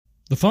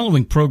The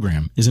following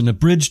program is an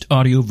abridged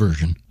audio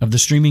version of the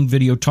streaming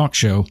video talk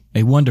show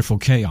A Wonderful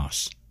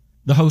Chaos.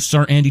 The hosts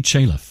are Andy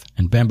Chaliff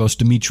and Bambos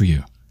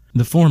Demetriou.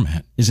 The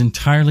format is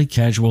entirely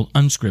casual,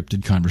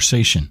 unscripted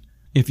conversation.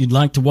 If you'd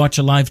like to watch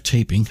a live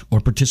taping or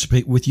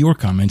participate with your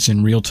comments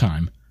in real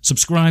time,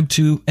 subscribe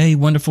to A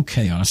Wonderful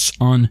Chaos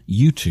on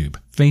YouTube,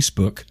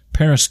 Facebook,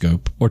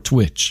 Periscope, or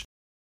Twitch.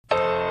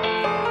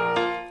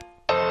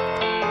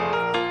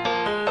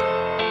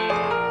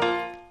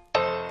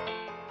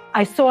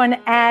 I saw an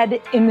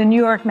ad in the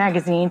New York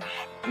Magazine.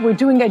 We're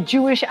doing a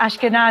Jewish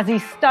Ashkenazi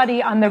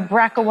study on the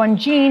BRCA1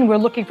 gene. We're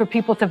looking for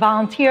people to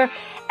volunteer.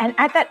 And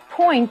at that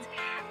point,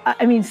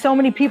 so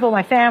many people in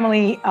my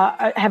family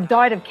have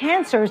died of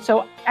cancer.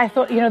 So I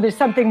thought, there's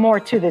something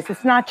more to this.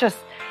 It's not just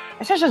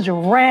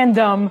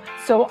random.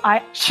 So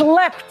I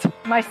schlepped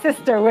my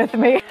sister with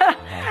me.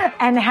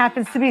 And it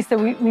happens to be, so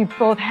we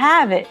both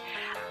have it.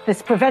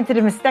 This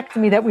preventative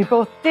mastectomy that we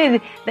both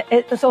did,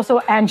 it's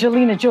also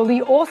Angelina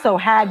Jolie also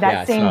had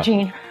that same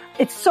gene.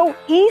 It's so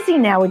easy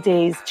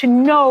nowadays to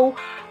know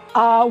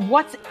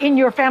what's in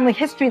your family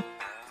history.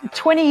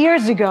 20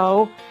 years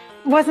ago,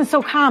 it wasn't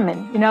so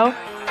common,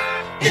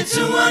 It's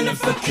a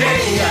wonderful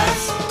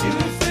chaos,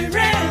 beautifully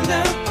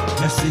random,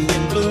 messy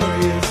and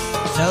glorious.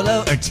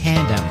 Solo or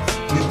tandem?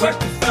 We work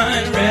to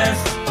find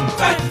rest and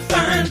fight to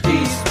find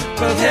peace.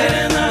 Both head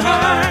and the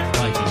heart,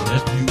 Like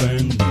you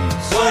and me.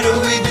 what are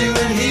we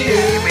doing here?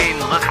 You mean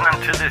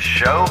listening to this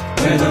show?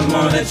 Where the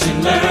more that you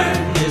learn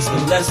is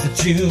the less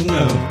that you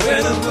know.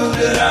 Where the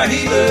wounded are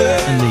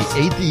healed. And the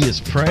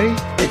atheists pray.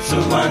 It's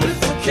a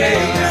wonderful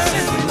chaos,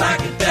 and we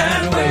like it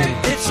that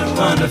way. It's a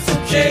wonderful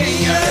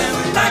chaos, and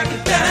we like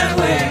it that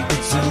way.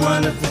 It's a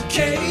wonderful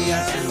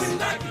chaos, and we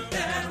like it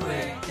that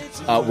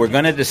way. We're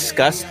going to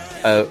discuss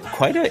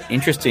quite an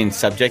interesting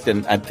subject,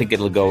 and I think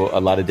it'll go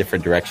a lot of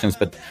different directions.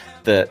 But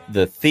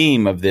the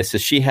theme of this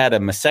is she had a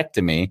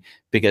mastectomy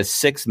because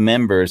 6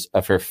 members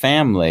of her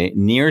family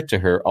near to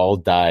her all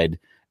died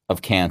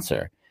of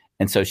cancer.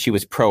 And so she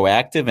was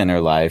proactive in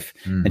her life,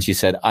 and she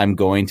said, I'm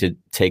going to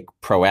take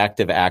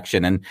proactive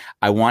action. And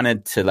I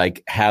wanted to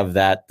have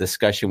that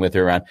discussion with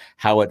her around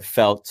how it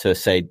felt to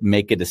say,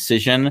 make a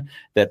decision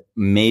that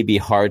may be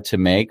hard to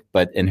make,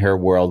 but in her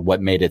world,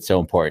 what made it so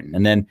important?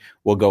 And then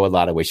we'll go a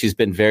lot of ways. She's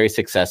been very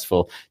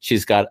successful.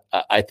 She's got,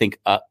 I think,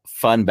 a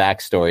fun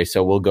backstory.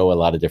 So we'll go a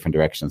lot of different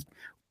directions.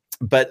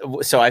 But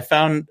so I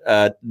found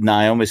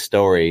Naomi's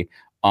story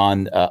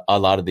on a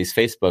lot of these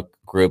Facebook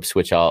groups,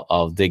 which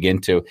I'll dig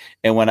into.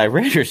 And when I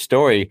read her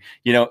story,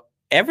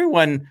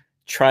 everyone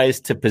tries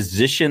to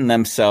position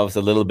themselves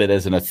a little bit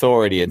as an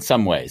authority in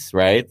some ways,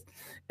 right?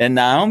 And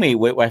Naomi,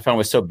 what I found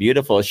was so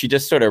beautiful, she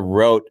just sort of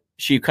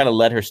she kind of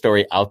let her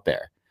story out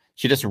there.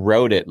 She just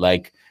wrote it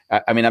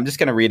I'm just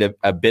going to read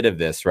a bit of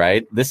this,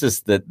 right?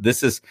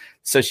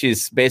 So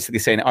she's basically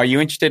saying, are you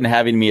interested in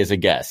having me as a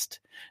guest?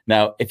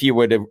 Now, if you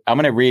were to, I'm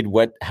going to read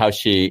how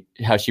she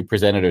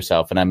presented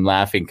herself, and I'm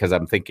laughing because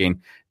I'm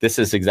thinking this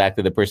is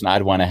exactly the person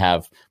I'd want to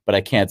have, but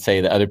I can't say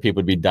that other people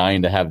would be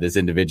dying to have this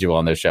individual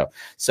on their show.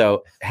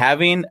 So,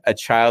 having a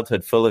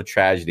childhood full of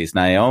tragedies,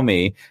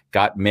 Naomi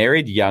got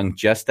married young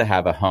just to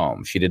have a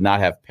home. She did not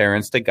have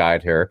parents to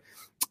guide her,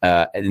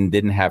 and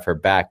didn't have her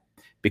back.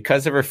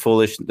 Because of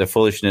the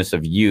foolishness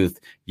of youth,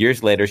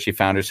 years later, she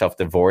found herself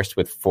divorced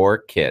with 4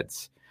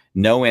 kids,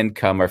 no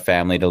income or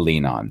family to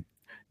lean on.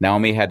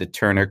 Naomi had to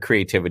turn her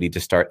creativity to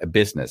start a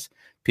business.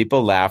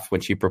 People laughed when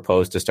she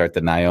proposed to start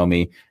the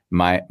Naomi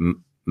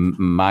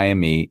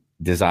Mamiye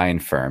design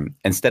firm.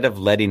 Instead of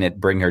letting it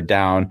bring her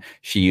down,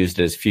 she used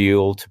it as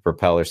fuel to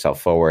propel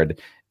herself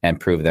forward and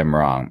prove them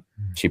wrong.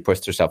 She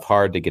pushed herself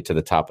hard to get to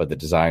the top of the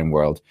design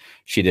world.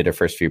 She did her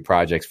first few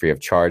projects free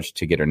of charge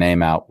to get her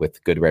name out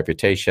with good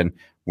reputation.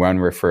 One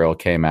referral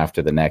came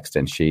after the next,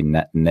 and she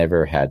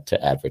never had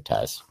to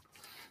advertise.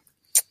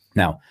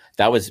 Now,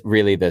 that was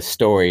really the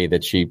story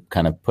that she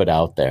kind of put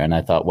out there. And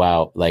I thought,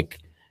 wow, like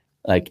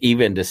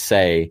even to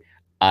say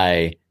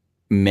I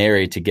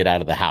married to get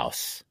out of the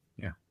house.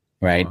 Yeah.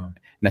 Right. Wow.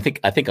 And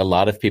I think a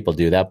lot of people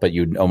do that, but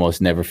you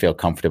almost never feel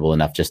comfortable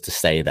enough just to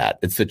say that.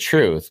 It's the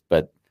truth,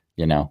 but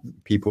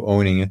people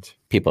owning it.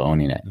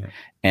 Yeah.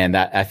 And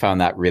I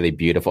found that really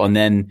beautiful. And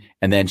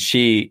then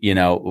she,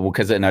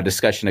 because in our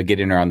discussion of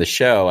getting her on the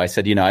show, I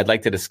said, I'd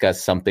like to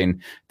discuss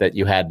something that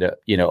you had to,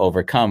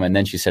 overcome. And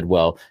then she said,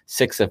 well,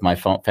 6 of my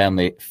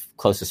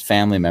closest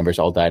family members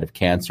all died of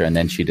cancer. And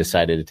then she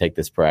decided to take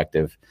this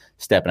proactive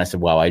step. And I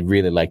said, wow, I'd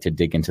really like to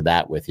dig into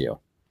that with you.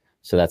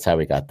 So that's how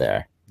we got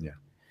there. Yeah.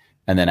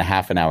 And then a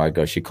half an hour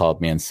ago, she called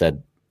me and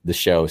said, the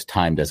show's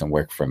time doesn't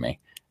work for me.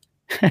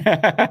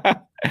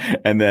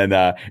 And then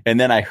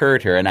I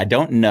heard her, and I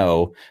don't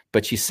know,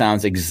 but she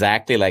sounds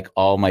exactly like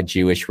all my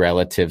Jewish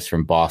relatives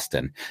from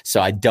Boston.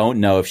 So I don't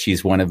know if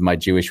she's one of my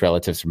Jewish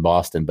relatives from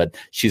Boston, but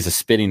she's a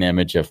spitting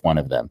image of one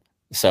of them.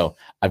 So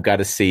I've got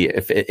to see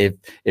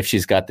if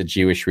she's got the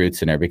Jewish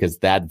roots in her, because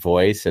that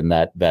voice and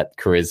that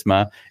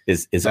charisma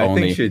is I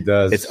only, think she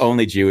does. It's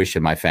only Jewish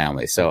in my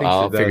family. So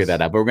I'll figure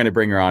that out. But we're going to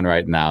bring her on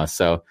right now.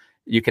 So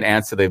you can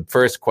answer the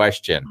first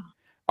question.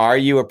 Are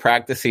you a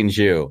practicing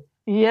Jew?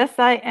 Yes,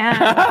 I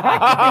am.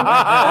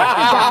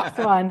 Orthodox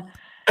one.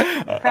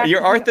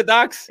 You're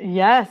Orthodox?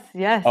 Yes.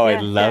 Oh, I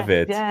love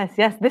it.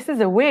 Yes. This is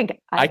a wig.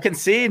 I can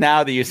see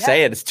now that you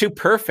say it. It's too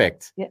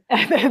perfect. Yeah.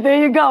 There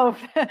you go.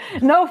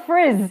 No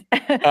frizz.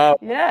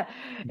 Yeah,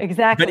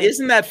 exactly. But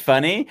isn't that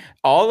funny?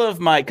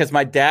 Because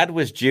my dad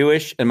was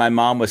Jewish and my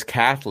mom was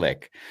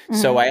Catholic.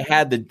 So I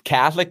had the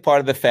Catholic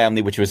part of the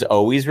family, which was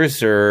always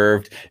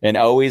reserved and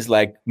always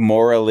like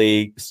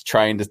morally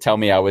trying to tell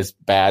me I was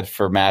bad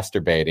for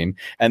masturbating.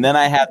 And then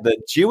I had the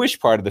Jewish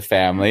part of the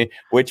family,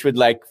 which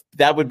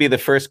that would be the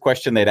first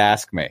question they'd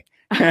ask me.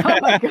 Oh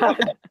my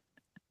God.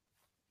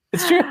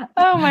 It's true.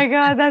 Oh my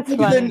God, that's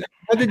funny.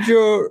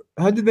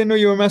 How did they know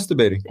you were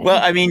masturbating? Well,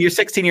 I mean, you're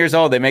 16 years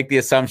old. They make the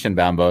assumption,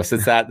 Bambos.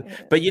 It's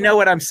that. But you know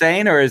what I'm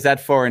saying, or is that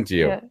foreign to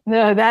you? Yeah.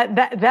 No,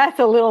 that's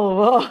a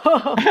little.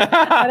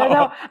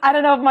 I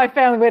don't know if my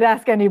family would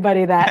ask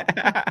anybody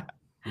that.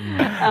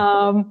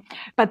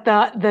 But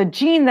the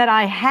gene that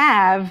I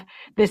have,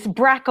 this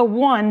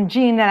BRCA1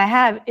 gene that I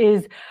have,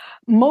 is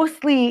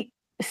mostly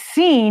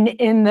seen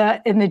in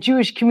the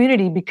Jewish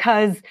community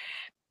because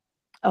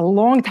a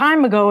long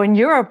time ago in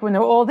Europe, when they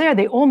were all there,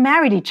 they all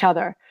married each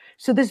other.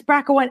 So this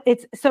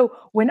BRCA1, so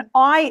when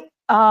I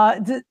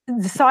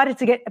decided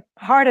to get a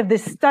part of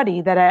this study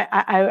that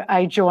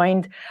I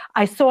joined,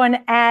 I saw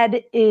an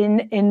ad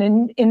in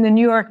the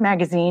New York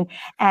magazine,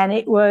 and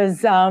it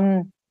was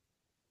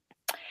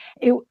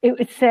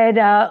it said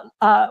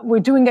we're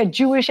doing a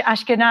Jewish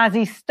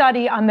Ashkenazi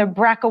study on the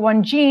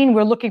BRCA1 gene.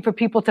 We're looking for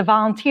people to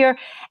volunteer,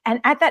 and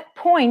at that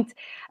point,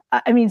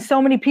 I mean,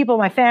 so many people in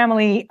my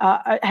family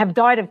have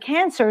died of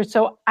cancer.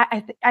 So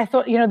I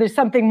thought, there's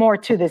something more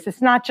to this.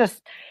 It's not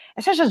just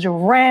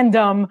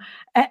random.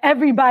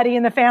 Everybody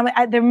in the family,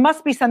 there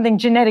must be something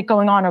genetic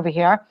going on over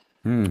here.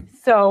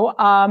 So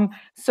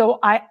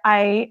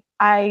I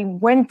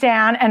went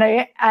down and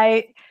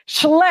I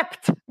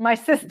schlepped my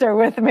sister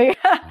with me,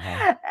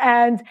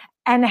 and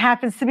it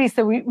happens to be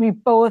so we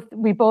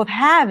both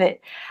have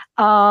it.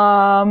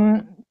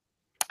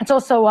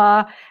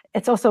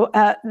 It's also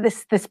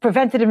this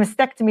preventative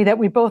mastectomy that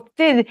we both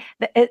did.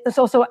 It's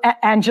also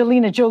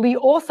Angelina Jolie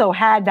also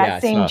had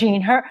that same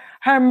gene.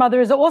 Her mother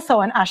is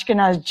also an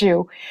Ashkenaz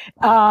Jew.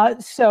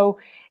 So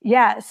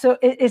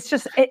it's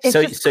just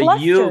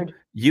clustered.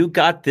 You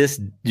got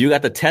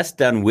the test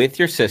done with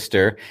your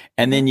sister,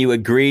 and then you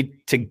agreed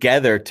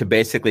together to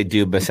basically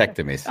do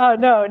vasectomies. Oh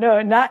no,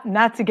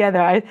 not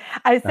together.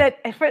 I said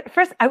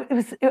first I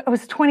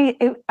was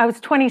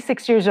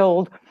 26 years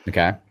old.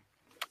 Okay.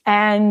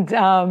 And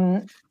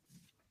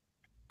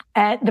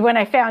when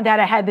I found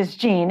out I had this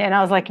gene, and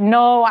I was like,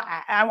 no,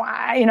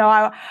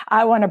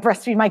 I want to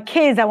breastfeed my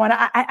kids.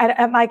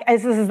 I'm like,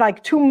 this is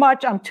like too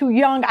much. I'm too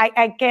young.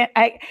 I can't.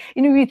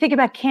 When you think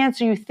about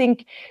cancer, you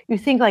think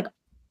like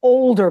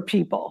older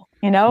people.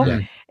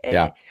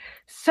 Yeah.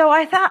 So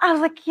I was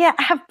like, I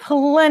have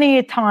plenty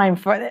of time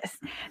for this.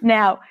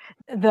 Now,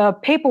 the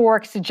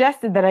paperwork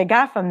suggested that I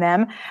got from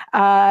them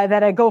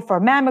that I go for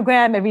a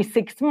mammogram every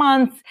 6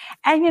 months,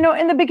 and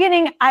in the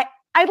beginning,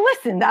 I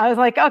listened. I was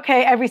like,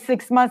 okay, every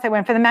 6 months I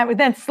went for the mammogram.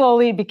 Then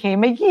slowly it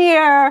became a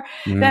year.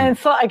 Then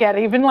I got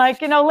even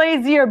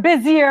lazier,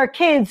 busier,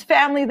 kids,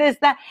 family, this,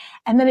 that.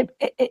 And then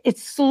it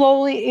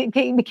slowly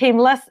became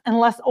less and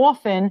less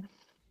often.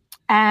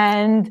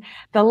 And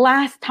the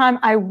last time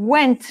I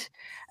went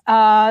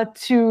to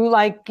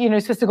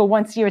supposed to go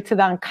once a year to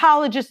the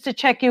oncologist to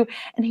check you.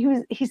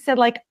 And he said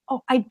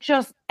I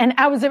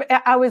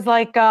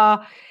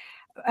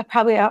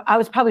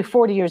was probably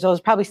 40 years old. It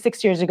was probably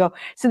 6 years ago.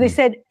 So he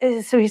said,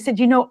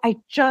 I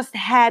just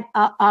had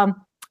a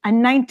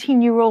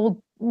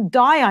 19-year-old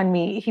die on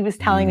me. He was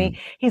telling me,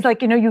 he's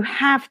like, you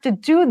have to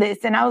do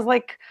this. And I was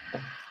like,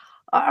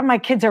 my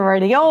kids are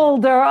already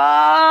older.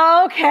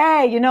 Oh,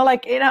 okay.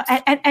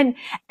 And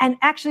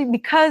actually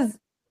because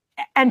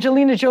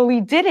Angelina Jolie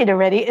did it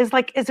already, it's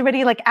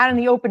already out in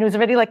the open. It was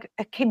already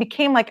it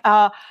became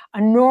a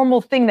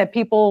normal thing that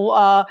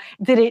people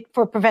did it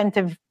for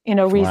preventive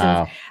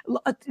reasons.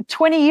 Wow.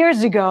 20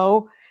 years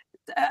ago,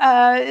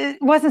 it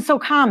wasn't so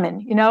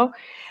common,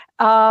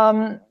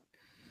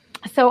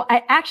 So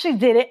I actually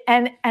did it,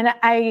 and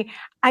I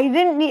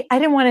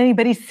didn't want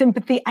anybody's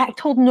sympathy. I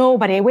told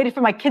nobody. I waited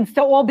for my kids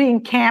to all be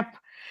in camp.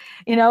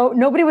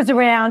 Nobody was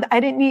around. I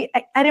didn't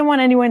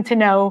want anyone to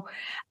know.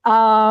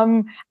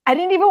 I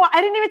didn't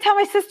even tell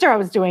my sister I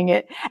was doing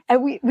it.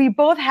 And we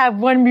both have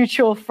one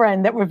mutual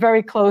friend that we're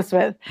very close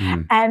with.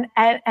 And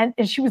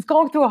she was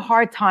going through a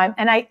hard time.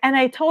 And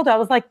I told her, I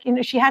was like,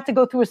 she had to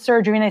go through a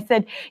surgery. And I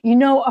said,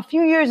 a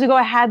few years ago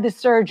I had this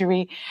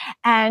surgery,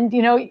 and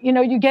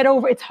you get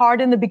over, it's hard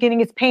in the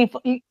beginning, it's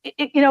painful.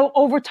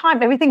 Over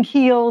time, everything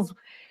heals.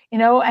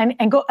 And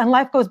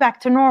life goes back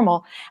to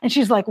normal. And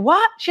she's like,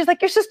 what? She's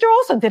like, your sister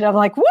also did it. I'm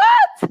like, what?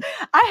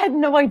 I had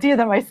no idea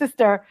that my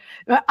sister,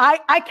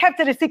 I kept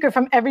it a secret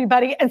from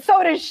everybody. And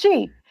so does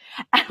she.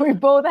 and we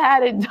both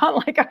had it done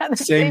like around the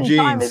Same same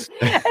time. genes.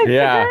 It's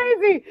Yeah.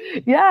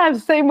 crazy. Yeah,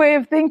 same way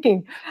of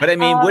thinking. But I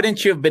mean,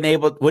 wouldn't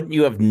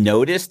you have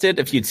noticed it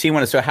if you'd seen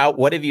one? So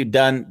what have you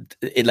done?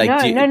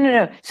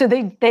 No. So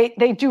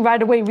they do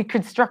right away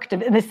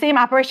reconstructive. In the same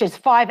operation, it's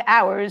 5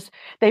 hours.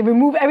 They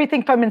remove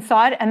everything from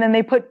inside, and then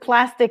they put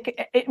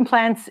plastic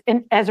implants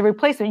in as a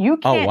replacement. You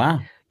can't. Oh, wow.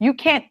 You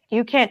can't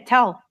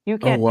tell. You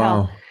can't wow.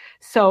 tell.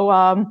 So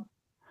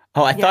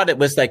I thought it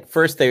was like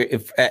first I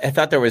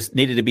thought there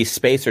needed to be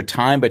space or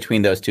time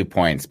between those 2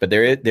 points, but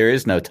there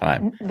is no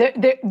time.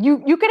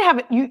 You could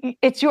have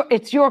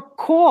it's your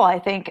call. I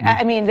think.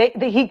 I mean,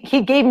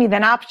 he gave me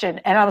that option,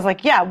 and I was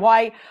like, yeah.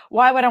 Why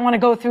would I want to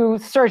go through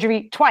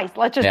surgery twice?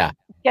 Let's just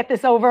get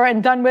this over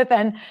and done with,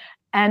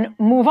 and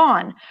move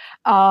on.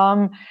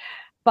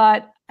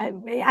 But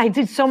I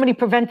did so many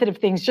preventative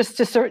things just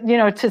to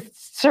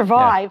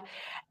survive.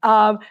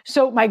 Yeah.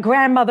 So my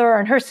grandmother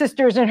and her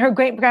sisters and her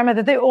great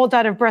grandmother, they all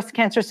died of breast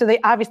cancer. So I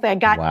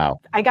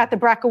got the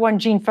BRCA1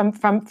 gene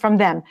from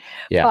them.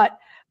 Yeah.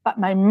 But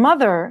my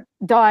mother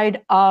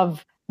died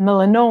of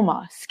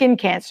melanoma, skin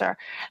cancer.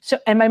 So,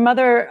 and my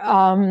mother,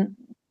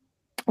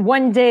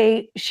 one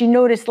day she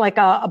noticed like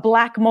a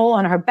black mole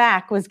on her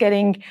back was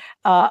getting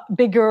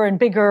bigger and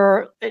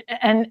bigger,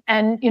 and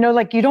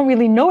like you don't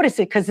really notice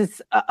it because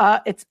it's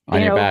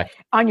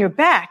on your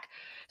back.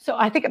 So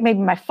I think maybe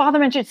my father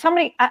mentioned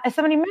somebody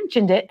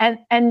mentioned it,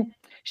 and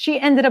she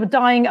ended up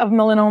dying of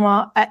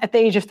melanoma at the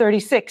age of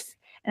 36,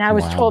 and I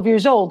was 12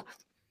 years old.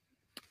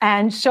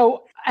 And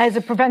so as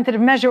a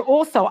preventative measure,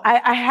 also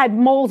I had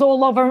moles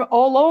all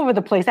over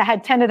the place. I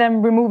had 10 of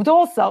them removed.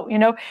 Also,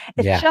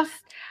 it's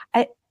just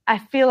I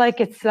feel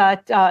like it's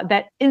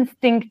that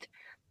instinct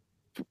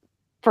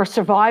for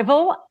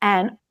survival,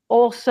 and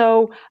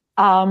also.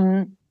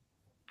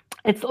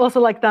 It's also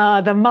like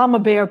the mama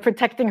bear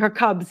protecting her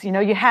cubs.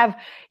 You have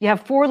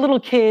 4 little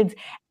kids,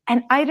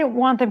 and I didn't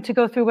want them to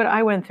go through what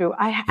I went through.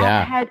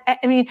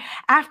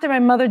 After my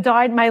mother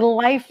died, my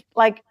life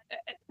like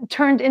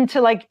turned into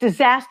like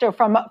disaster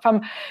from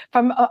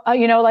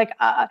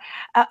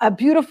a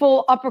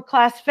beautiful upper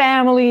class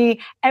family.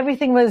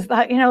 Everything was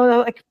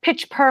like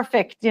pitch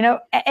perfect,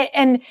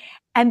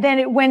 and then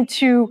it went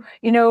to,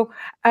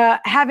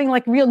 having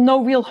like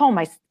no real home.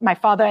 My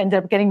father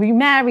ended up getting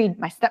remarried.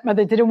 My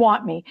stepmother didn't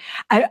want me.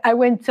 I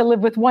went to live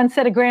with one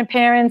set of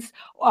grandparents.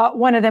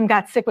 One of them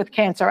got sick with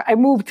cancer. I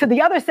moved to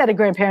the other set of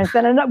grandparents.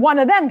 Then one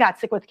of them got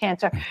sick with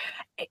cancer.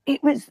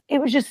 It was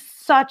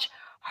just such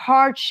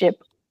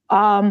hardship,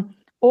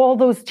 all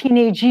those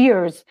teenage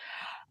years.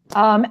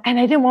 And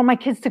I didn't want my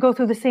kids to go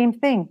through the same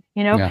thing,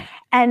 Yeah.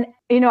 And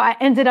I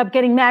ended up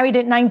getting married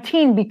at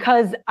 19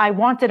 because I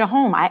wanted a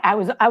home. I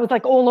was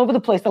like all over the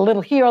place, a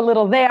little here, a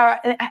little there.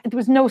 There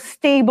was no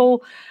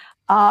stable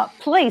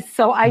place,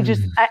 so I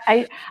just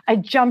I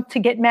jumped to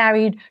get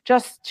married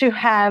just to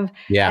have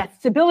that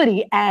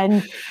stability.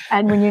 And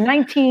when you're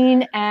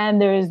 19 and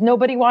there's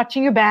nobody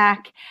watching your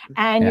back,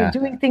 and you're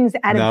doing things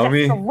out of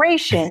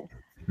desperation.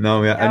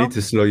 Naomi, I need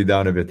to slow you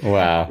down a bit.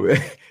 Wow.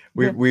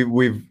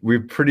 We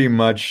pretty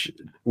much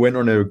went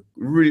on a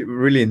really,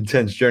 really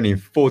intense journey in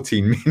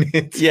 14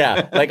 minutes.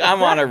 Yeah, like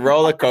I'm on a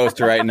roller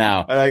coaster right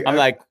now. I'm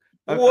like,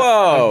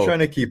 whoa. I'm trying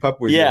to keep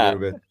up with you a little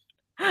bit.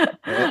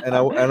 And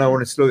I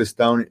want to slow this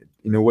down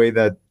in a way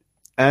that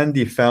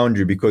Andy found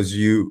you because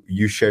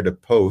you shared a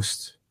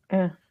post.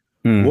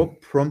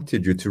 What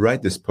prompted you to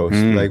write this post?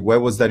 Like, why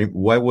was that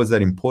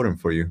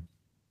important for you?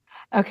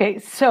 Okay,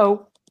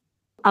 so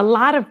a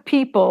lot of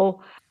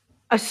people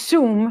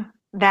assume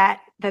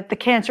that the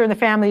cancer in the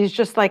family is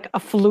just like a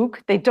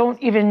fluke. They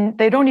don't even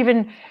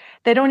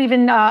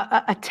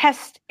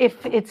attest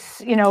if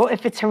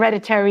it's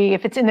hereditary,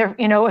 if it's in their,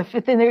 if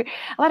it's in their.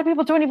 A lot of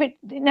people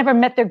never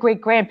met their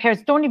great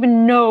grandparents, don't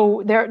even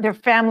know their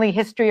family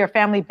history or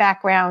family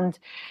background.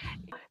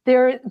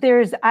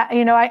 There's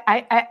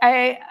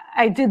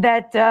I did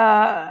that.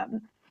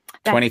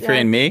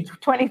 23andMe?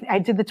 I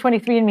did the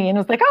 23andMe, and it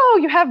was like, oh,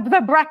 you have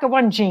the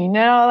BRCA1 gene,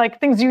 like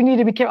things you need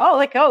to be careful. Oh,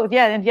 like, oh,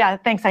 yeah,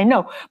 thanks, I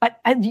know. But,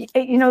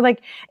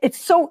 like, it's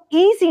so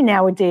easy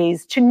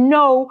nowadays to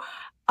know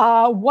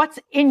what's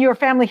in your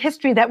family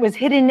history that was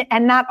hidden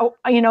and not,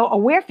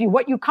 aware of you,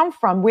 what you come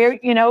from, where,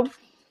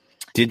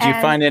 Did you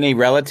find any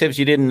relatives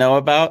you didn't know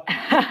about?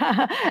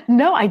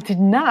 No, I did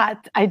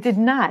not.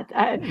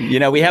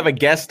 We have a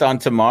guest on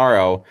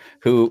tomorrow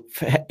who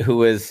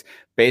is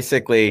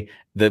basically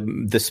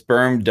the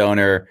sperm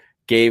donor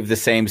gave the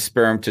same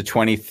sperm to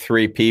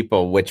 23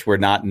 people, which were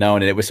not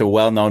known. And it was a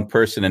well-known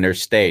person in her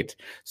state.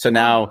 So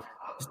now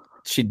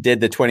she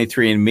did the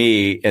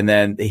 23andMe, and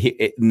then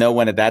no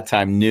one at that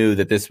time knew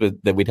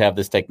that we'd have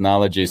this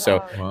technology.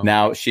 So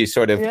now she's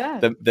sort of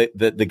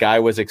the guy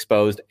was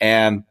exposed,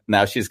 and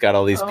now she's got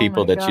all these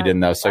people that she didn't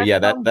know. So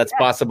that's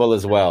possible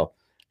as well.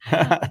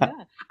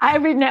 I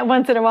read that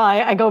once in a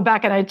while. I go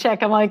back and I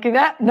check. I'm like,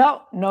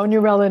 no new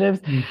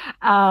relatives.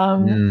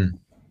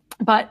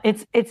 But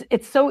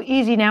it's so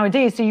easy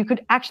nowadays. So you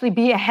could actually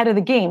be ahead of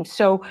the game.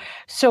 So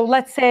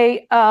let's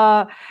say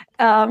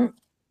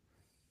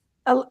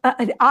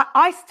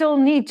I still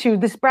need to.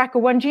 This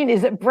BRCA1 gene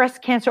is a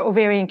breast cancer,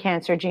 ovarian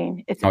cancer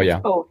gene. It's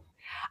both.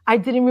 I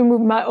didn't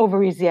remove my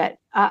ovaries yet.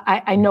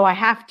 I know I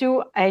have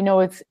to. I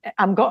know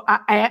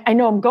I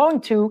know I'm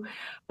going to,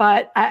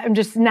 but I'm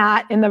just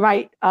not in the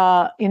right,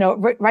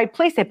 right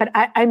place yet. But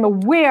I'm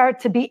aware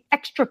to be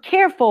extra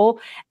careful.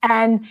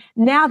 And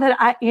now that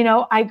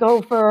I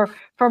go for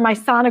my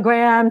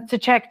sonogram to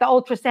check the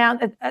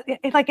ultrasound.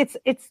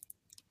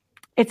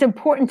 It's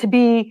important to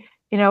be,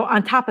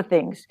 on top of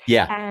things.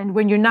 Yeah. And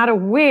when you're not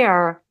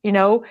aware,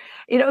 so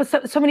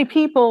many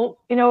people,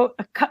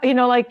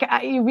 like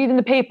you read in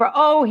the paper,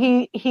 oh,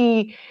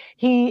 he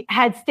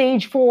had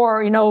stage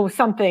 4,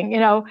 something,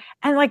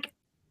 and like,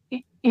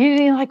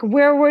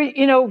 where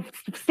were,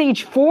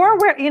 stage 4,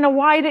 where,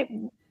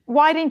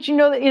 why didn't you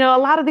know that, a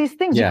lot of these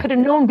things you could have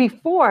known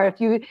before if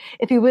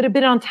you would have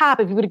been on top,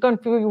 if you would have gone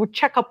through your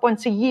checkup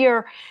once a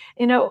year,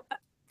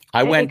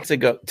 I went to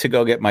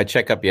go get my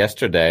checkup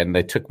yesterday, and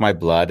they took my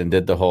blood and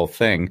did the whole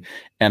thing.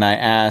 And I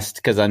asked,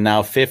 because I'm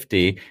now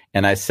 50,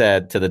 and I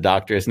said to the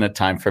doctor, isn't it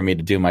time for me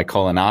to do my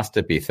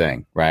colonoscopy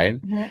thing, right?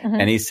 Mm-hmm.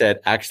 And he said,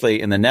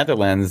 actually, in the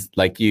Netherlands,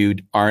 like, you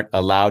aren't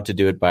allowed to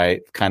do it by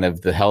kind of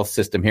the health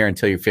system here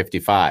until you're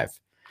 55.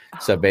 Oh.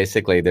 So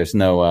basically, there's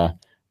no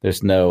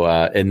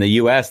in the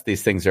US,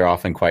 these things are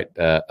often quite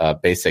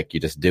basic. You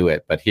just do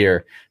it. But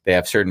here, they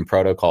have certain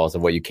protocols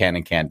of what you can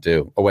and can't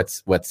do, or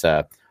what's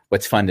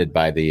funded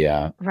by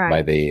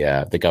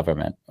the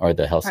government or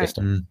the health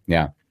system.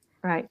 Yeah.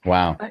 Right.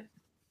 Wow. But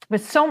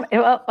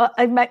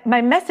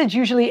my message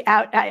usually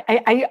out.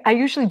 I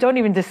usually don't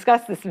even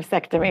discuss this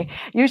mastectomy.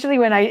 Usually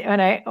when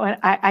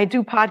I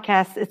do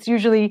podcasts, it's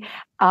usually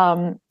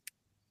I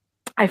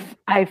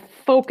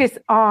focus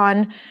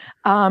on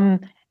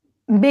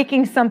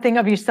making something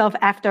of yourself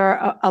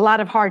after a lot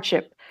of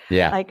hardship.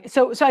 Yeah.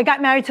 So I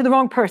got married to the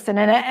wrong person,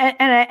 and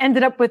I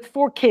ended up with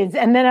 4 kids,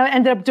 and then I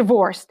ended up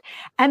divorced,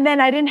 and then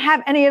I didn't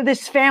have any of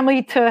this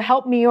family to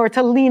help me or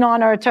to lean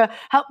on or to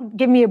help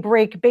give me a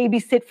break,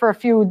 babysit for a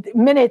few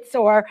minutes,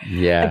 or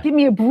give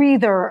me a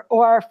breather,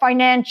 or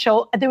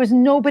financial. There was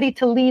nobody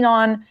to lean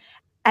on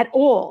at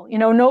all.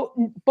 No,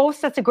 both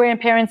sets of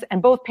grandparents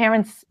and both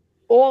parents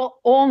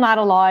all not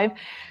alive.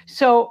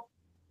 So,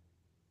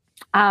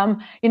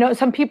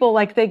 some people,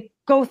 like, they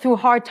go through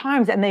hard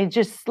times and they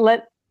just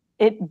let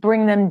it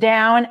bring them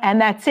down,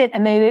 and that's it.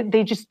 And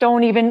they just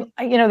don't even,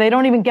 they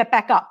don't even get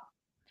back up.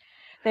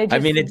 It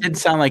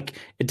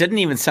didn't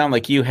even sound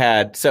like you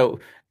had, so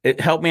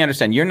it helped me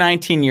understand. You're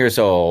 19 years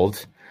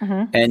old,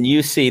 and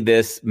you see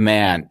this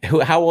man.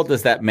 How old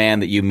is that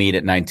man that you meet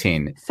at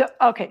 19? So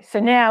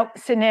now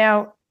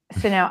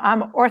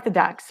I'm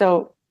Orthodox.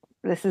 So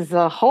this is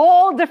a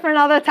whole different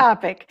other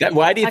topic.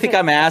 Why do you think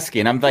I'm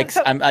asking? I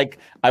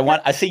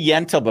see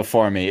Yentl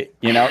before me.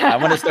 I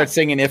want to start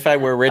singing "If I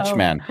Were a Rich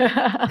Man."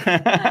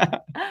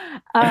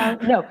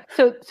 No.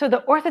 So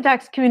the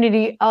Orthodox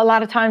community, a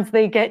lot of times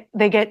they get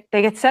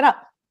set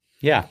up.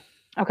 Yeah.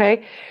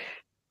 Okay.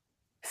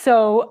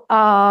 So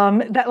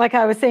that, like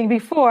I was saying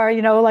before,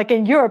 like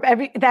in Europe,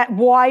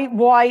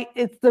 why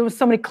there was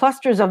so many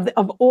clusters of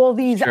all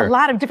these, a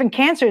lot of different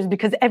cancers,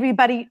 because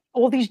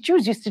all these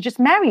Jews used to just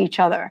marry each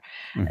other.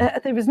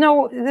 There was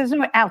no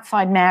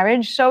outside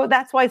marriage, so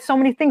that's why so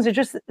many things are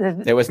just.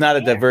 There was not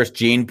a diverse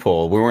gene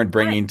pool. We weren't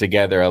bringing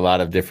together a lot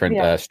of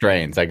different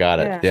strains. I got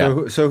it.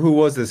 Yeah. So who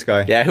was this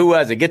guy? Yeah, who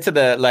was it? Get to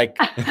the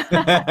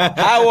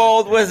how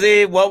old was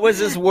he? What was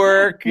his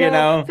work?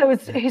 So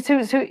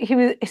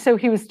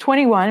he was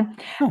 21.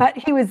 But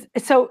he was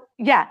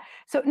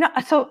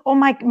all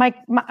my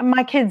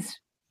kids,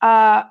 3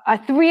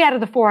 out of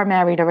the 4 are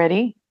married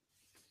already.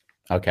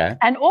 Okay.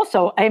 And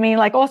also,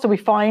 we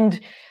find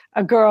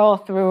a girl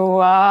through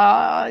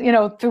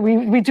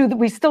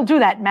we still do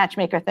that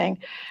matchmaker thing.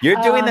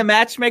 You're doing the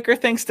matchmaker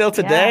thing still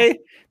today? Yeah.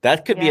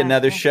 That could be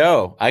another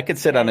show. I could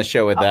sit on a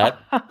show with that.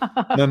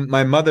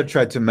 My mother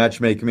tried to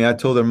matchmake me. I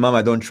told her, Mom,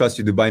 I don't trust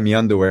you to buy me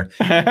underwear.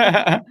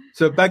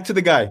 So back to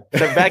the guy.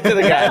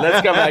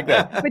 Let's go back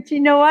there. But you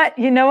know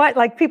what?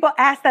 Like, people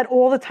ask that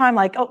all the time.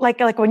 Like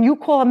when you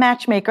call a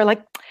matchmaker,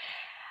 like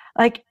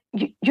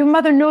your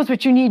mother knows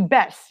what you need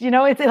best.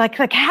 It's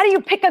like how do you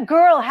pick a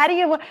girl? How do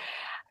you?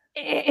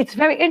 It's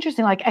very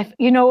interesting. Like,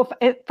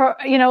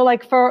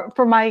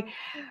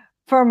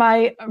 for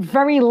my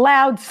very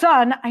loud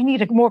son, I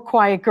need a more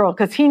quiet girl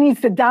because he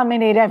needs to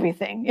dominate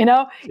everything,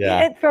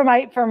 Yeah. For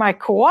my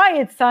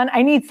quiet son,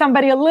 I need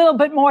somebody a little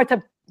bit more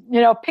to,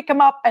 pick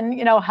him up and,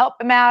 help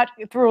him out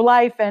through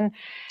life and,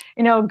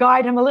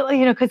 guide him a little,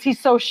 because he's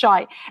so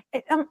shy.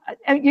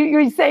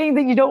 You're saying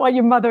that you don't want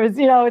your mother's,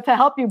 to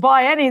help you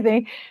buy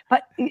anything.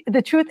 But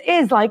the truth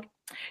is, like,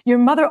 your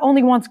mother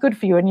only wants good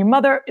for you, and your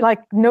mother, like,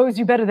 knows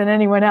you better than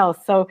anyone else.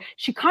 So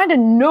she kind of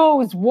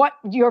knows what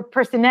your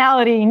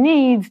personality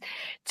needs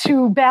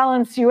to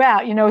balance you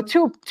out.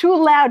 Two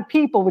loud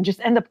people would just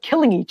end up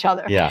killing each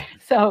other. Yeah.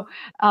 So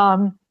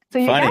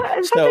you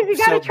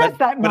gotta trust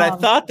that mom. But I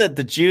thought that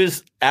the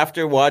Jews,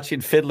 after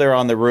watching Fiddler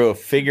on the Roof,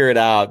 figured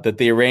out that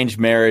the arranged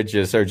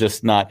marriages are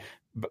just not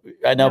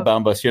I know,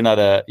 Bambos, you're not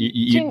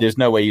there's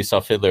no way you saw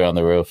Fiddler on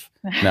the Roof.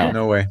 No.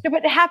 No way.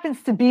 But it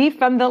happens to be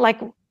from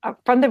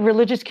the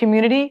religious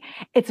community.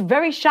 It's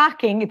very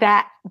shocking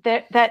that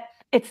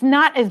it's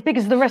not as big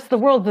as the rest of the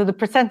world, the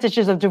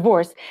percentages of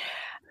divorce.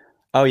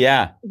 Oh,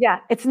 yeah. Yeah,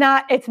 it's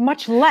not. It's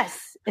much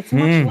less. It's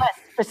much less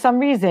for some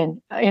reason,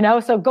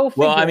 so go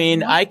figure. Well, I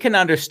mean, I can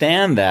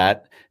understand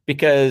that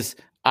because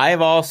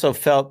I've also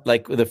felt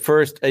like the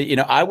first,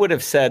 I would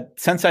have said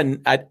since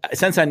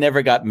I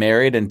never got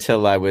married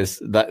until I was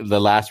the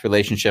last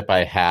relationship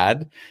I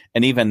had.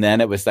 And even then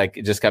it was like,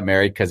 I just got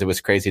married because it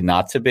was crazy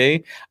not to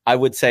be. I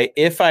would say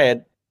if I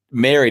had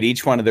married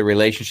each one of the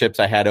relationships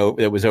I had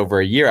that was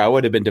over a year, I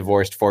would have been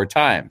divorced 4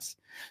 times.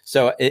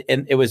 So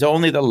it was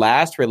only the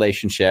last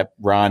relationship,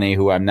 Ronnie,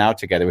 who I'm now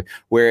together with,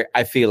 where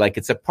I feel like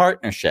it's a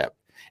partnership.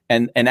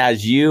 And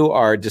as you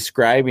are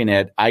describing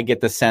it, I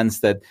get the sense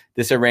that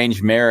this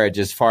arranged marriage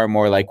is far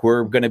more like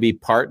we're going to be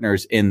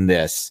partners in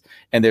this.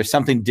 And there's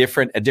something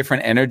different, a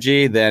different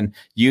energy than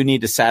you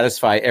need to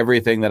satisfy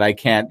everything that I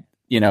can't,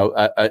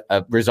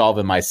 resolve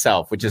in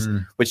myself,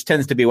 which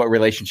tends to be what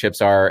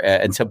relationships are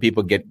until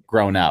people get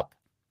grown up.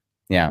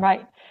 Yeah.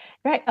 Right.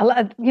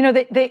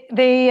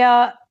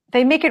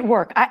 They make it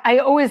work. I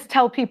always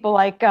tell people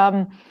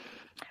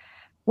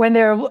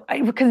when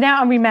because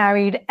now I'm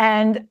remarried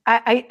and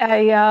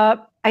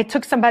I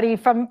took somebody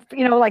from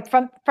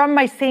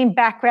my same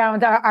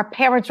background. Our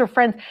parents were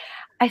friends.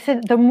 I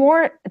said,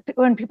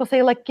 when people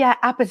say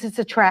opposites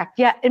attract.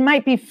 Yeah, it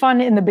might be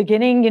fun in the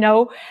beginning,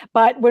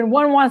 but when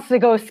one wants to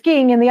go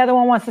skiing and the other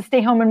one wants to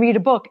stay home and read a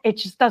book, it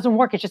just doesn't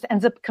work. It just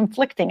ends up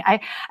conflicting. I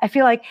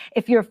feel like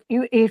if you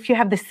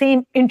have the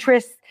same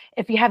interests,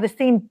 if you have the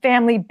same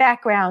family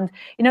background,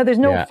 there's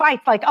no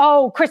fights like,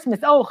 oh, Christmas,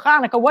 oh,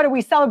 Hanukkah, what do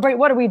we celebrate?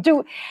 What do we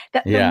do?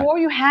 The more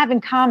you have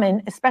in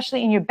common,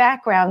 especially in your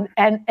background,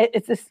 and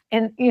it's this,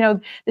 and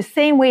the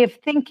same way of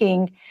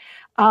thinking,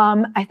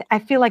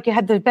 I feel like you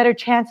had the better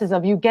chances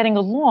of you getting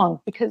along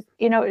because,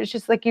 it's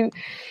just like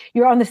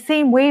you're on the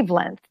same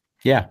wavelength.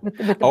 Yeah.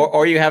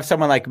 Or you have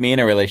someone like me in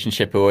a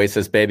relationship who always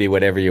says, baby,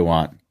 whatever you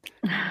want.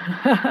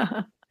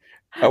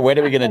 Or what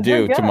are we going to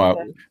do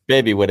tomorrow?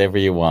 Baby, whatever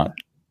you want.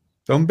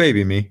 Don't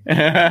baby me.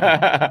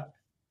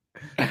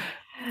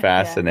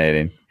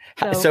 Fascinating.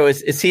 Yeah. So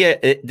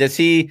does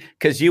he,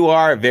 because you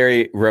are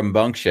very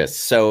rambunctious.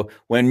 So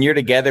when you're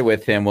together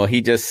with him, will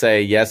he just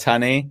say, yes,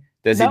 honey?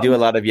 Does he do a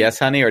lot of yes,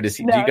 honey? Or do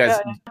you guys?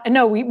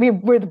 No,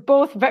 we're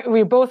both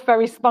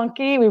very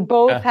spunky. We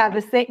both have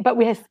the same, but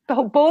we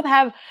both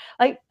have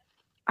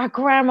our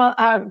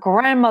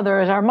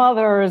grandmothers, our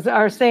mothers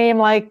are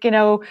same,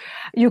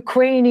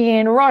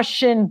 Ukrainian,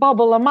 Russian,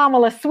 bubble,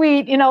 mamala,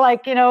 sweet,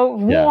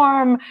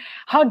 warm,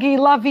 huggy,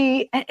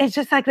 lovey. It's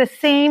just like the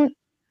same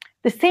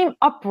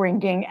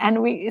upbringing. And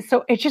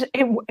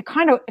it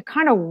kind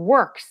of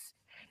works.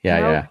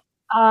 Yeah.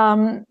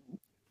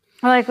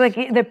 Like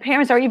the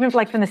parents are even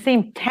from the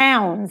same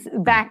towns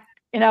back,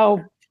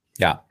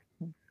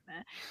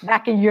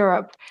 back in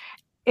Europe.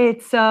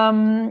 It's a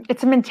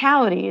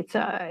mentality.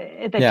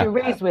 That you're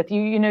raised with.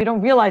 You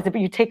don't realize it,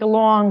 but you take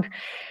along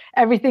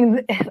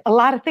everything, a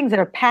lot of things that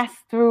are passed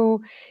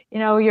through,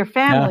 your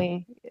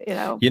family.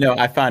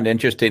 I found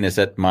interesting is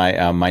that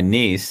my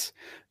niece,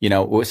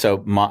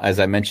 as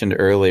I mentioned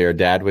earlier,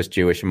 Dad was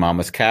Jewish and Mom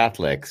was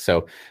Catholic.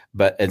 So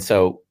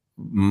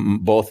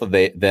both of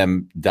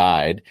them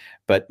died.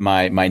 But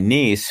my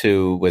niece,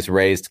 who was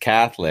raised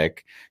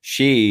Catholic,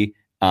 she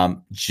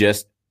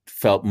just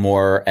felt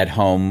more at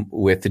home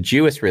with the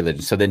Jewish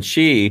religion. So then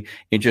she,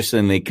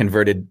 interestingly,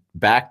 converted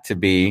back to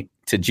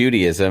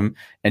Judaism,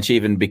 and she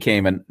even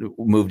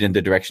moved in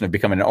the direction of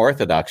becoming an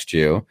Orthodox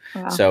Jew.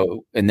 Wow.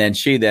 So, and then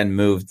she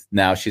moved.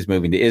 Now she's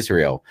moving to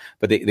Israel.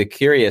 But the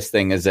curious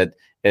thing is that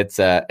it's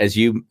as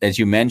you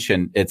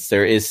mentioned, it's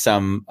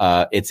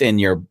in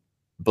your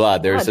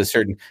blood. There's a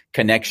certain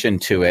connection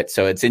to it.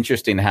 So it's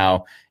interesting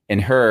how in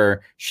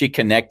her, she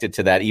connected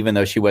to that, even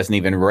though she wasn't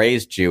even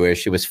raised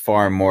Jewish. She was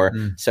far more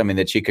something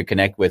that she could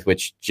connect with,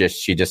 which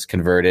she just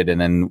converted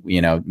and then,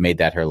 made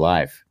that her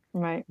life.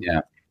 Right. Yeah.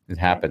 It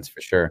happens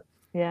for sure.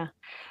 Yeah.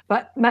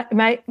 But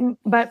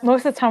but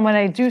most of the time when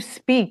I do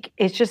speak,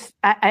 it's just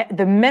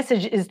the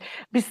message is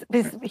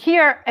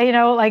here.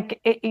 I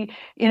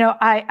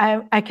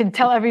can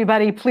tell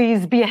everybody,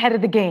 please be ahead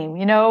of the game.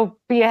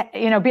 Be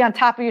on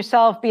top of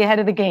yourself, be ahead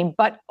of the game.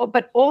 But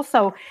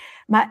also,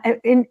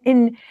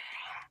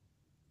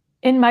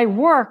 in my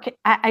work,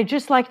 I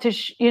just like to,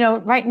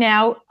 right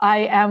now I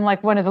am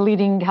one of the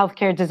leading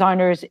healthcare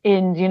designers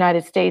in the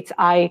United States.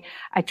 I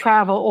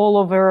travel all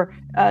over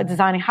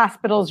designing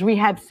hospitals,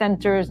 rehab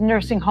centers,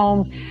 nursing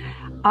homes.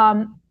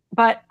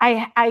 But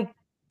I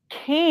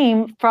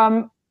came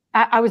from,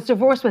 I was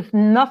divorced with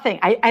nothing.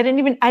 I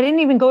didn't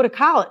even go to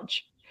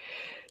college.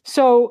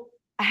 So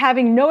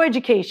having no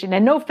education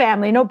and no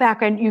family, no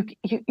background,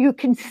 you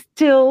can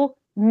still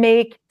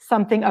make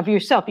something of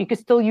yourself. You can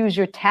still use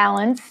your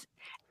talents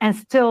and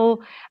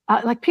still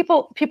like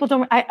people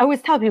don't. I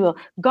always tell people,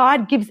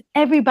 God gives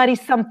everybody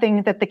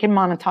something that they can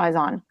monetize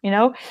on.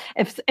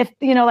 If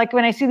like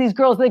when I see these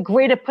girls, they're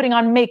great at putting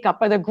on makeup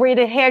or they're great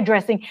at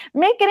hairdressing,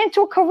 make it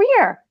into a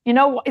career.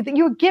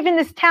 You're given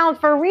this talent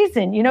for a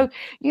reason. You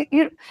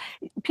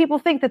people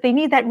think that they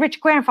need that rich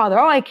grandfather.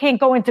 Oh, I can't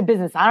go into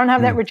business. I don't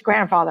have that rich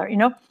grandfather.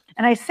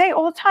 And I say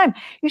all the time,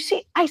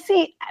 I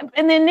see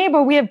in the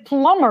neighborhood, we have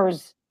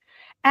plumbers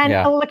and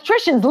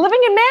electricians living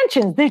in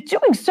mansions. They're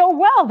doing so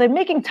well. They're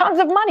making tons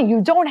of money.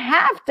 You don't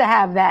have to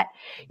have that.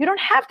 You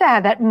don't have to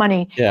have that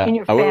money in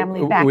your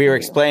family. We were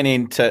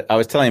explaining I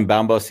was telling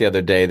Bambos the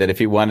other day that if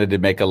he wanted to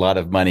make a lot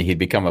of money, he'd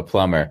become a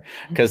plumber,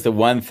 because the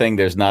one thing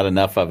there's not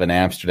enough of in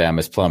Amsterdam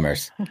is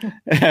plumbers.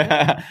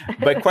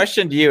 But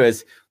question to you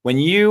is, when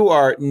you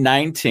are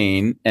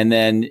 19 and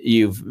then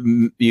you've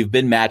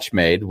been match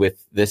made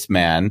with this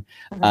man,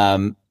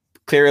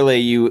 clearly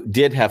you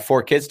did have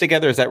 4 kids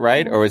together. Is that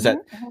right? Or is that,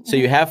 so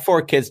you have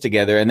 4 kids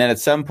together and then at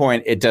some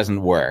point it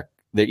doesn't work.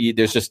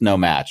 There's just no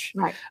match.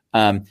 Right.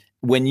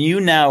 When you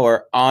now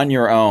are on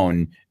your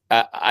own,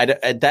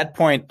 at that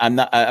point,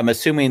 I'm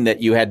assuming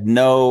that you had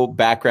no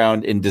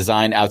background in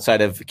design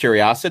outside of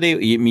curiosity.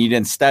 You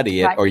didn't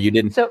study it, or you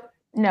didn't. So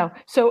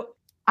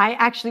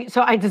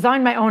I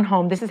designed my own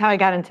home. This is how I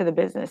got into the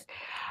business.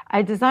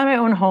 I designed my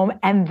own home,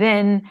 and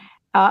then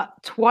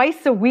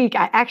twice a week,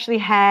 I actually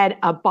had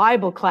a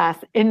Bible class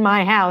in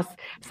my house,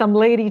 some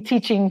lady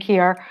teaching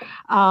here.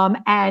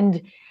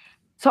 And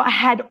so I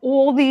had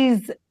all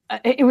these,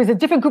 it was a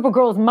different group of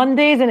girls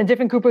Mondays and a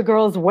different group of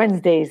girls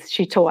Wednesdays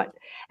she taught.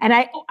 And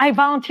I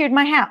volunteered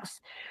my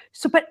house.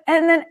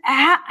 And then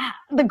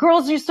the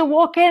girls used to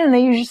walk in and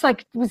they used to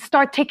just would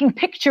start taking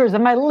pictures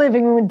of my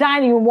living room and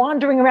dining room,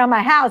 wandering around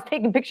my house,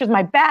 taking pictures of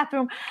my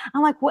bathroom.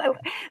 I'm like, what?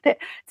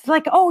 It's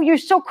like, oh, you're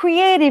so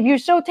creative. You're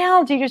so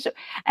talented.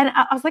 And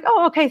I was like,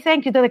 oh, okay,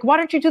 thank you. They're like, why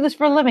don't you do this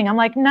for a living? I'm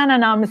like, no,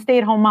 I'm a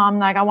stay-at-home mom.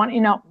 Like, I want,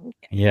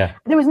 Yeah.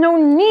 There was no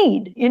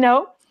need,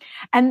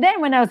 And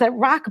then when I was at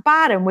rock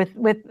bottom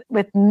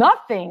with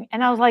nothing,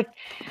 and I was like,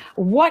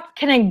 what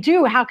can I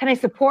do? How can I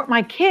support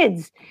my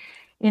kids?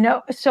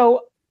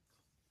 So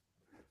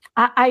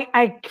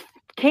I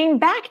came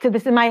back to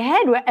this in my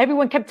head where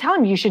everyone kept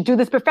telling me, you should do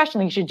this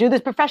professionally. You should do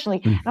this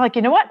professionally. And I'm like,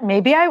 you know what?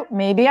 Maybe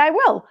I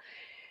will.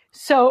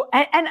 So,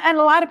 and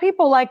a lot of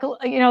people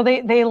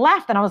they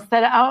laughed, and I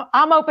said,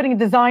 I'm opening a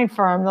design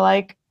firm. They're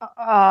like,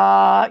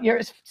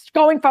 you're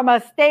going from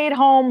a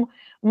stay-at-home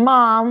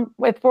mom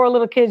with 4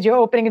 little kids, you're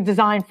opening a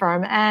design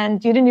firm,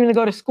 and you didn't even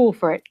go to school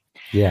for it.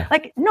 Yeah.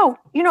 Like, no,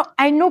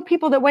 I know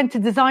people that went to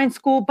design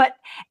school, but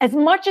as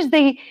much as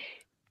they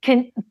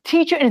can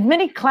teach you in as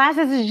many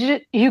classes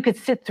as you could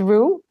sit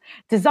through,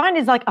 design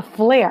is like a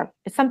flair.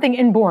 It's something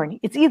inborn.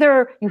 It's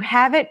either you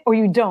have it or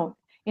you don't.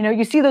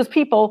 You see those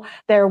people,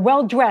 they're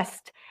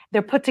well-dressed,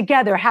 they're put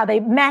together, how they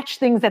match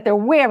things that they're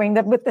wearing,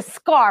 with the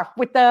scarf,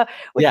 with the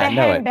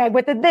handbag,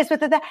 with the this,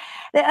 with the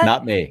that.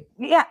 Not me.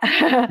 Yeah.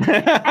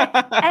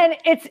 and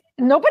it's,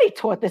 nobody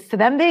taught this to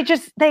them.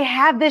 They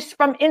have this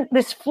from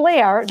this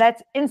flair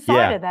that's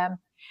inside of them.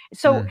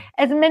 So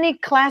as many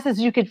classes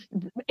you could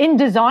in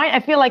design,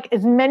 I feel like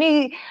as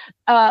many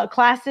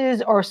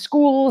classes or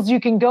schools you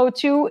can go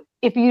to,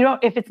 if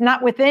it's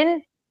not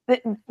within,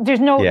 there's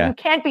no, you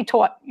can't be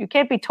taught. You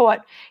can't be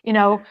taught,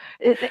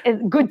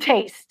 good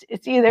taste.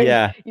 It's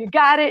either you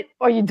got it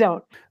or you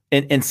don't.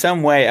 In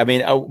some way, I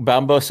mean,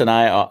 Bambos and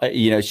I,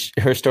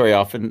 her story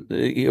often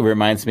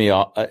reminds me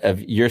of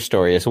your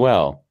story as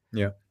well.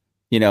 Yeah.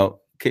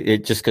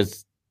 Just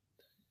because.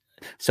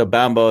 So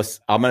Bambos,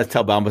 I'm going to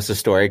tell Bambos a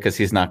story because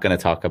he's not going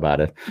to talk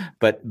about it.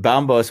 But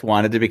Bambos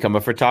wanted to become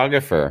a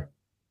photographer.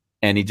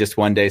 And he just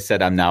one day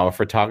said, I'm now a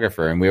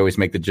photographer. And we always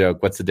make the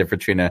joke, what's the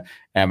difference between an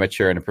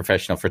amateur and a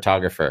professional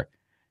photographer?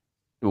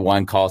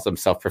 One calls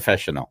himself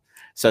professional.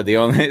 So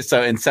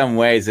in some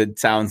ways, it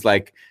sounds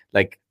like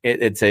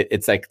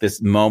it's like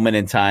this moment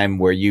in time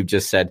where you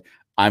just said,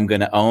 I'm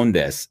going to own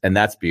this. And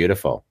that's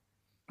beautiful.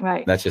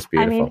 Right. That's just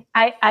beautiful.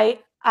 I mean,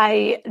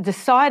 I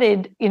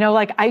decided,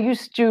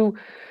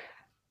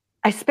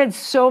 I spent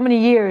so many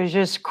years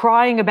just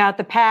crying about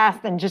the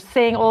past and just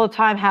saying all the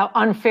time how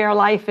unfair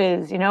life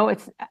is.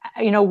 It's,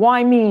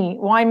 why me?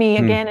 Why me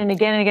again and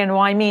again and again?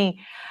 Why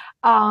me?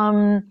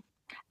 And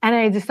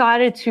I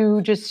decided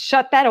to just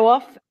shut that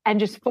off and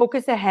just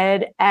focus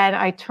ahead. And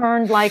I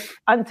turned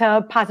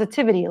onto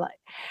positivity.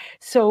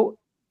 So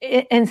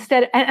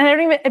instead, and I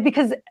don't even,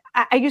 because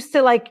I used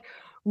to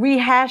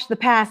rehash the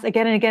past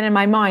again and again in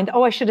my mind.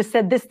 Oh, I should have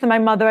said this to my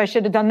mother. I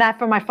should have done that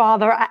for my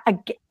father.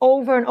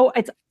 Over and over.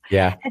 As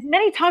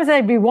many times as I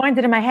rewind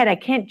it in my head, I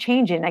can't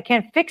change it and I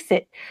can't fix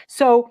it.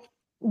 So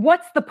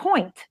what's the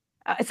point?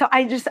 So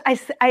I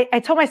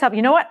told myself,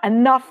 you know what?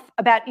 Enough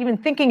about even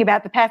thinking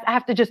about the past. I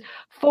have to just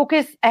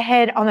focus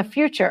ahead on the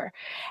future.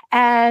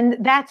 And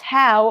that's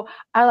how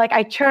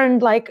I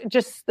turned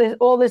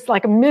all this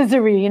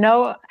misery,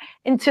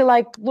 into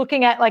like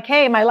looking at like,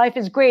 hey, my life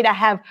is great. I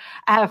have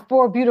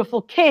 4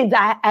 beautiful kids.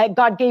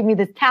 God gave me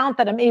this talent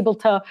that I'm able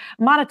to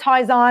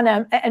monetize on.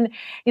 And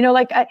you know,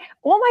 like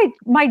all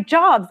my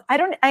jobs,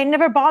 I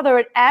never bother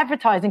at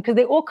advertising because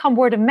they all come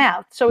word of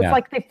mouth. So it's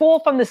like they fall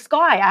from the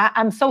sky.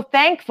 I'm so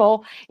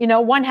thankful. You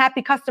know, one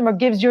happy customer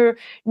gives your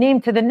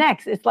name to the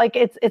next. It's like,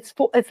 it's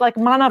like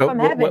manna from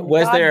heaven.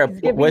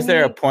 Was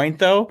there a point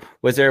though?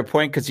 Was there a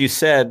point? Because you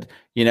said,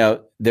 you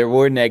know, there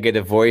were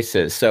negative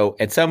voices. So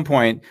at some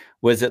point,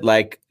 was it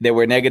like there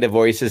were negative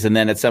voices and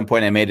then at some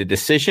point I made a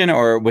decision,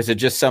 or was it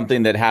just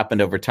something that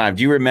happened over time?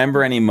 Do you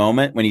remember any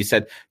moment when you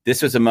said,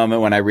 this was a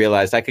moment when I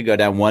realized I could go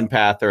down one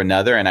path or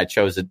another and I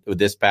chose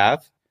this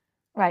path?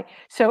 Right.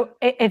 So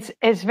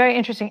it's very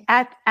interesting.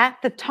 At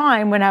the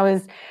time when I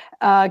was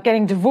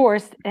getting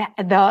divorced,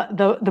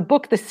 the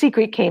book The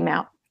Secret came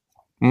out.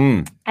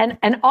 And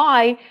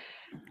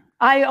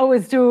I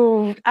always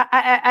do.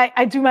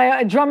 I do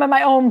my drum at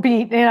my own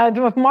beat. You know, I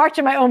do a march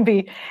at my own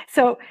beat.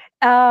 So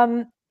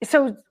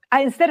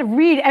instead of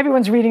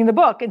everyone's reading the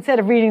book. Instead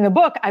of reading the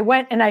book, I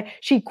went and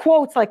she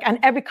quotes like on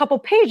every couple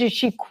pages.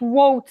 She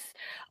quotes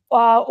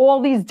all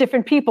these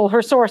different people,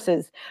 her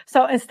sources.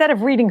 So instead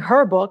of reading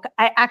her book,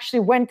 I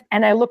actually went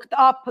and I looked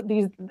up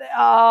these,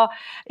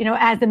 you know,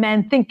 As a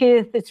Man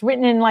Thinketh. It's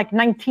written in like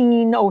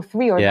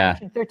 1903 or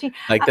 1913.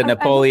 Like the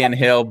Napoleon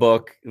Hill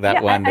book,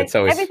 one that's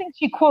always... Everything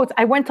she quotes,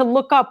 I went to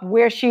look up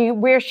where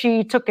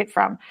she took it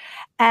from.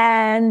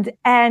 And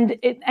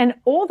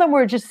all of them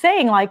were just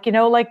saying like, you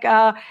know, like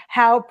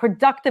how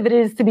productive it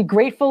is to be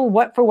grateful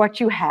for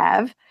what you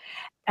have.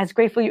 As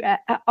grateful you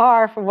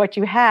are for what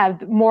you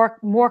have,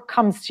 more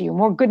comes to you,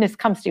 more goodness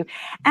comes to you.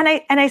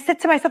 And I said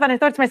to myself, and I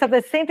thought to myself,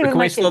 the same thing. Can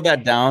we slow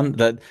that down?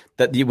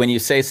 When you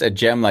say a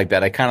gem like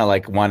that, I kind of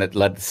like want to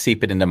let it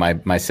seep it into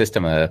my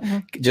system.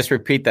 Just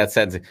repeat that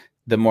sentence.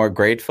 The more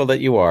grateful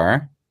that you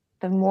are,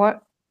 the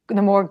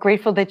more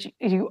grateful that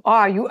you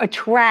are, you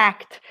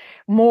attract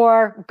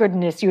more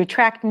goodness. You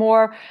attract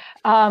more.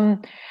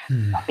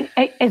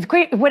 It's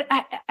great. What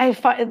I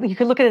find, you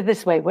could look at it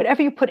this way: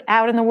 whatever you put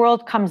out in the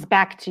world comes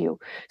back to you.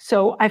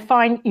 So I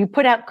find you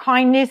put out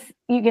kindness,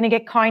 you're going to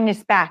get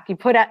kindness back. You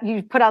put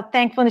out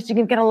thankfulness, you're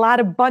going to get a lot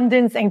of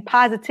abundance and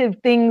positive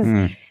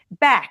things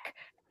back.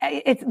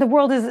 The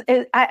world is.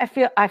 I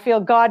feel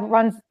God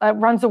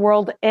runs the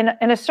world in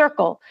a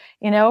circle.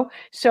 You know.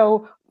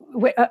 So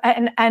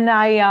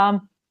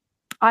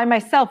I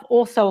myself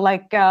also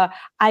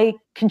I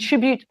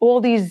contribute all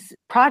these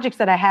projects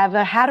that I have.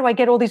 How do I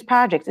get all these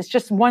projects? It's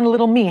just one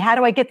little me. How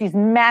do I get these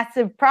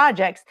massive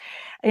projects?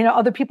 You know,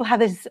 other people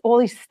have all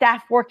these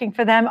staff working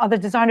for them, other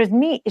designers.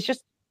 Me, it's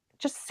just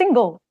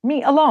single,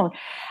 me alone.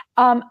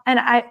 And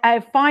I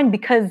find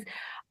because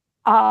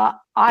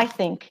I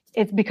think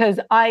it's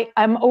because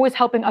I'm always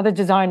helping other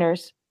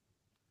designers.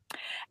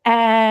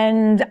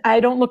 And I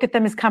don't look at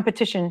them as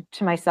competition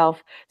to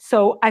myself.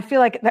 So I feel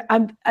like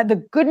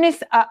the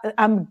goodness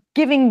I'm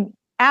giving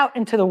out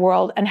into the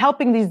world and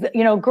helping these,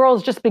 you know,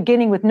 girls just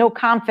beginning with no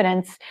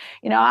confidence.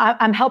 You know,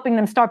 I'm helping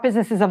them start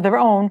businesses of their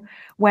own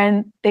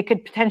when they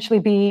could potentially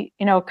be,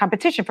 you know,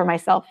 competition for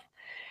myself.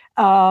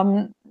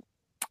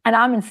 And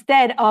I'm,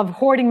 instead of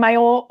hoarding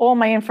all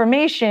my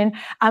information,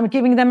 I'm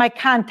giving them my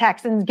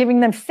contacts and giving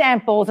them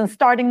samples and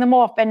starting them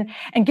off and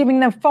giving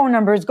them phone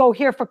numbers. Go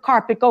here for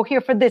carpet. Go here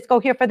for this. Go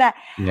here for that.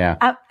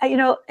 Yeah. You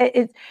know,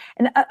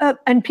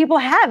 and people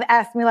have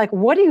asked me like,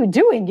 "What are you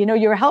doing? You know,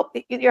 you're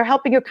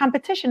helping your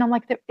competition." I'm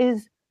like, there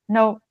is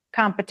no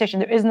competition.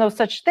 There is no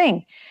such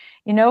thing.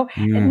 You know,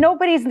 and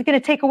nobody's going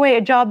to take away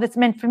a job that's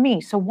meant for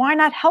me. So why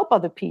not help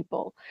other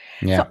people?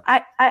 Yeah. So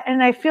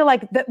I feel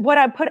like that what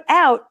I put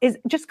out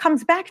just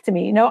comes back to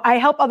me. You know, I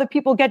help other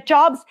people get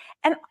jobs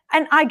and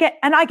I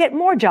get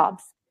more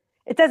jobs.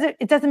 It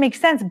doesn't make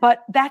sense,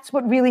 but that's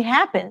what really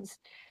happens.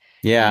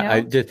 Yeah.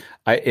 You know?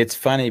 It's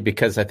funny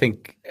because I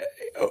think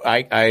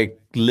I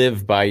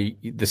live by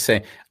the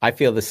same, I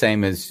feel the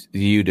same as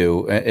you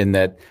do in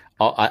that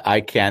I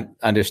can't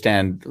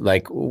understand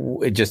like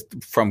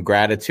just from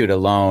gratitude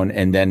alone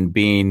and then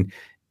being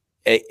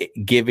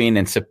giving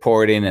and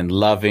supporting and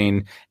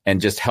loving and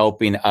just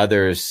helping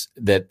others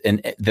that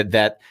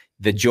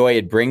the joy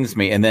it brings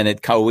me. And then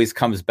it always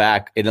comes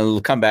back.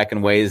 It'll come back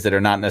in ways that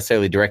are not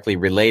necessarily directly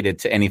related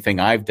to anything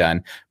I've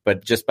done,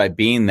 but just by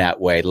being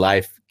that way,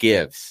 life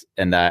gives.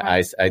 And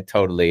I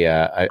totally,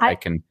 I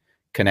can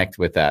connect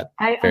with that.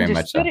 I very much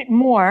understood so. it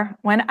more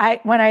when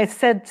I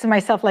said to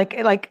myself, like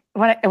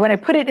when I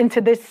put it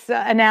into this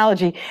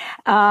analogy,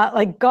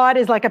 like God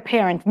is like a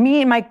parent.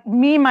 Me, my,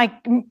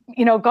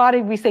 you know, God,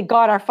 we say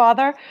God, our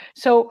Father.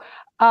 So,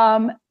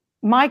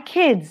 my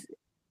kids,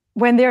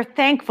 when they're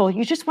thankful,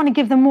 you just want to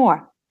give them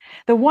more.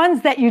 The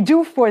ones that you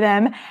do for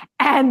them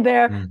and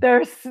they're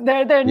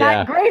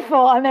not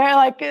grateful and they're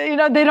like, you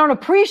know, they don't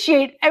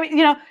appreciate,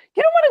 you know,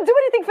 you don't want to do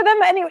anything for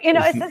them anyway. You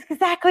know, it's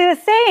exactly the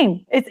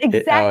same. It's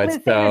exactly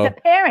the same as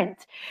a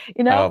parent,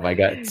 you know? Oh my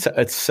God.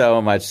 It's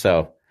so much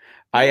so.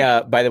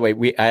 By the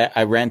way,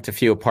 I rent a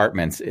few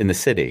apartments in the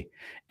city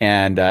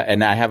and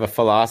I have a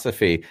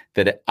philosophy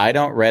that I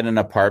don't rent an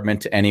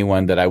apartment to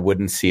anyone that I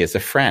wouldn't see as a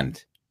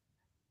friend.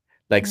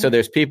 Like, so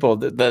there's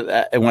people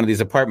in one of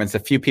these apartments, a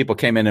few people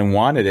came in and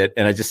wanted it.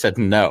 And I just said,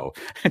 no,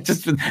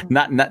 just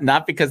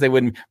not because they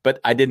wouldn't, but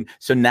I didn't.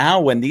 So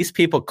now when these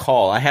people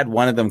call, I had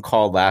one of them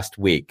call last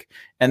week,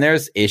 and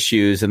there's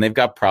issues and they've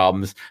got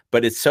problems,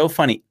 but it's so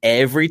funny.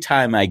 Every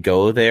time I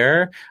go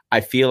there, I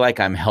feel like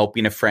I'm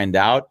helping a friend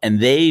out, and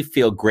they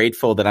feel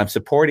grateful that I'm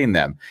supporting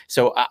them.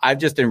 So I've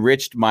just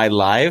enriched my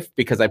life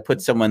because I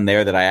put someone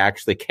there that I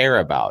actually care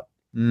about.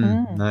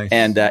 Nice.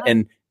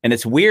 And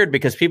it's weird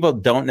because people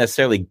don't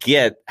necessarily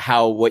get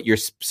how what you're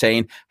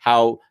saying,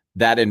 how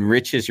that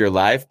enriches your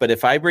life. But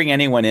if I bring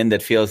anyone in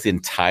that feels the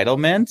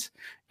entitlement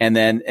and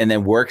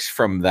then works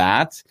from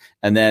that,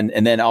 and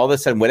then all of a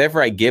sudden,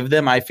 whatever I give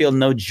them, I feel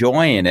no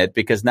joy in it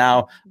because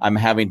now I'm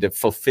having to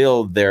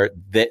fulfill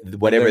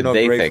whatever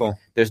they think.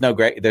 There's no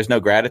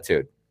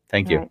gratitude.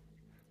 Thank you. Right.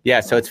 Yeah.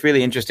 So it's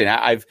really interesting.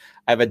 I've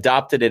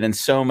adopted it in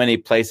so many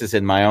places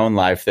in my own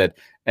life that,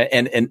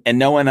 and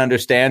no one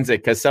understands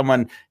it because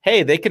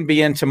they can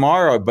be in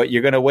tomorrow, but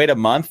you're going to wait a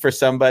month for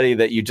somebody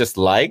that you just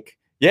like.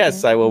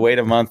 Yes, I will wait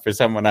a month for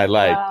someone I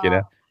like,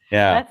 Yeah.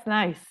 That's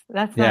nice.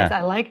 That's nice.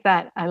 I like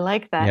that.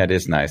 Yeah, it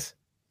is nice.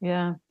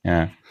 Yeah.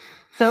 Yeah.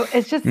 So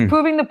it's just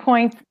proving the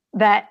point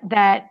that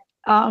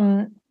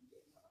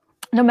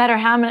no matter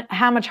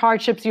how much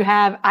hardships you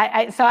have,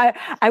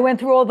 I went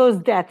through all those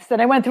deaths,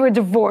 and I went through a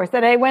divorce,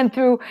 and I went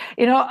through,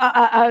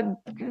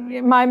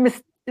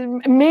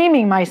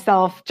 maiming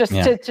myself just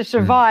to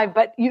survive.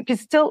 But you can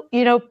still,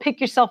 pick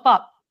yourself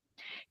up.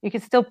 You can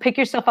still pick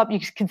yourself up. You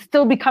can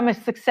still become a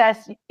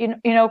success.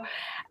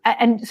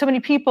 And so many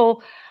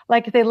people,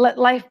 like, they let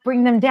life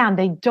bring them down.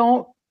 They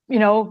don't,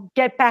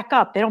 get back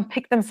up. They don't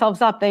pick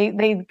themselves up.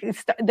 They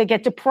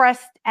get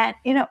depressed, and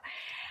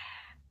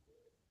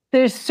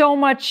there's so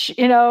much,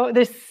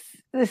 there's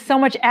so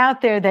much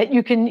out there that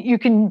you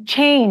can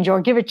change or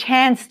give a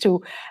chance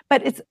to,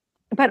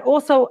 but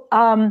also,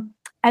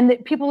 and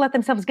that people let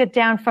themselves get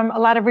down from a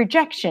lot of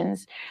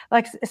rejections.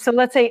 Like, so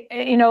let's say,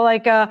 and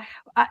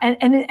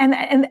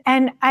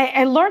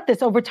I learned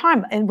this over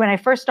time. And when I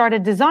first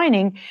started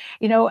designing,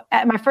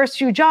 at my first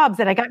few jobs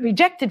that I got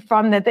rejected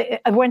from, I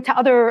went to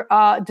other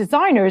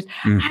designers,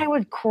 I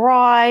would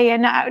cry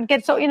and I would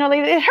get so,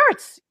 it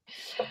hurts.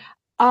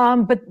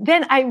 But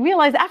then I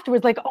realized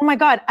afterwards, like, oh my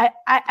God,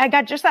 I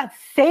got just that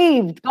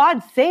saved.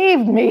 God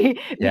saved me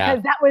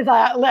because that was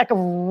a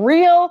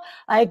real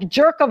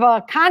jerk of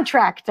a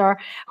contractor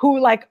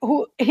who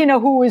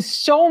was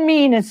so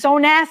mean and so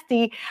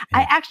nasty.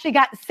 I actually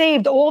got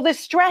saved all this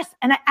stress,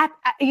 and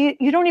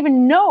you don't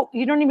even know,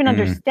 you don't even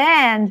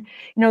understand.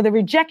 The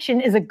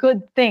rejection is a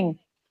good thing.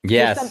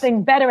 Yes. There's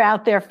something better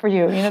out there for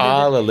you.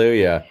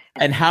 Hallelujah.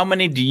 And how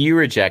many do you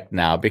reject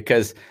now?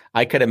 Because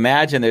I could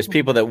imagine there's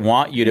people that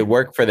want you to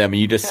work for them and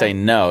you just say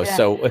no. Yeah.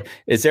 So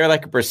is there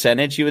like a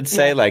percentage you would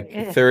say,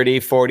 30,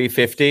 40,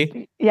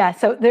 50? Yeah.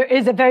 So there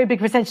is a very big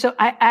percentage. So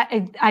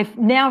I've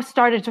now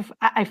started to,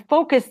 I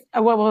focused,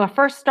 when I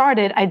first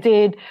started, I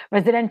did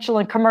residential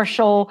and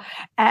commercial,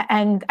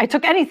 and I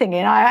took anything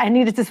in. I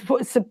needed to,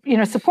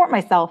 support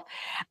myself.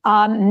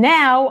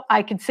 Now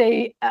I could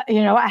say,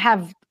 I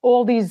have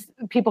all these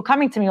people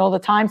coming to me all the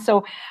time.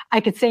 So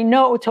I could say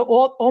no to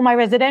all my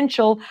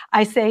residential.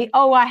 I say,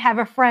 oh, I have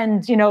a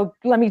friend,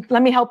 let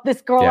me help this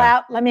girl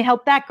out. Let me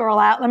help that girl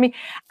out.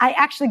 I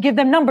actually give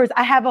them numbers.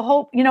 I have a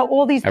whole,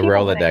 all these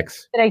people that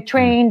I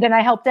trained and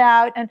I helped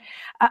out, and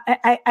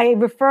I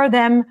refer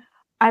them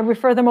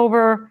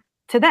over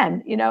to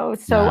them,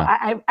 so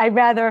I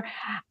rather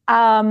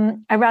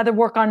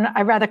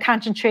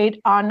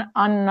concentrate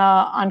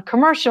on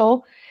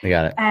commercial. I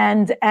got it.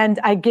 And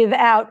I give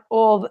out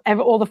all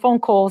the phone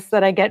calls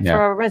that I get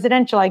for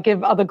residential. I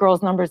give other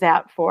girls' numbers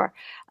out for.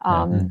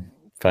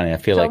 Funny, I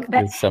feel like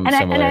there's some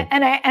similar.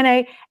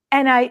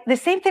 And I the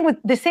same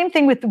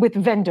thing with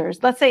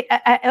vendors. Let's say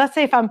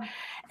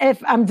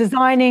if I'm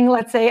designing,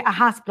 let's say, a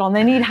hospital, and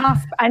they need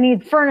I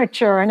need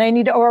furniture,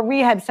 and or a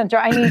rehab center.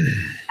 I need.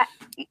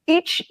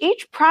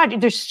 Each project,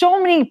 there's so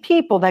many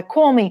people that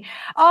call me.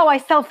 Oh, I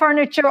sell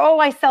furniture. Oh,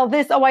 I sell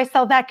this. Oh, I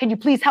sell that. Could you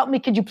please help me?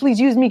 Could you please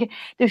use me?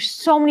 There's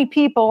so many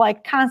people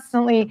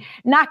constantly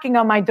knocking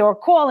on my door,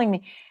 calling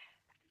me.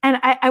 And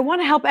I want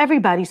to help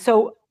everybody.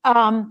 So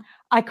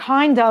I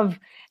kind of,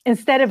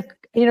 instead of,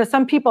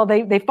 some people,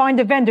 they find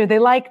a vendor, they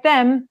like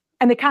them,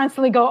 and they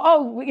constantly go,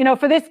 oh,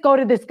 for this, go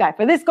to this guy.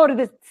 For this, go to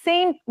this.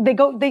 They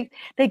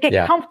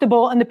get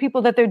comfortable in the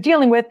people that they're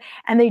dealing with,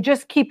 and they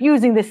just keep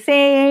using the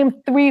same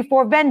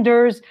 3-4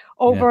 vendors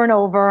over and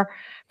over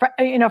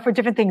for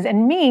different things.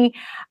 And me,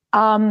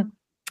 I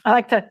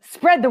like to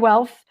spread the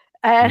wealth.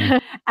 And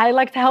I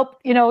like to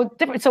help,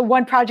 different. So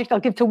one project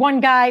I'll give to one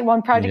guy,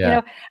 one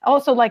project,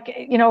 also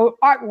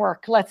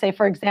artwork. Let's say,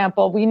 for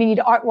example, we need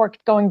artwork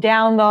going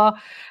down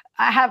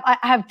I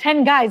have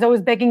 10 guys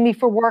always begging me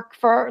for work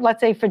for, let's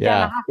say, for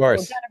down the hospital,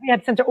 down a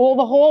rehab center, all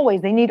the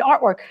hallways, they need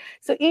artwork.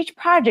 So each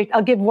project,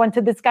 I'll give one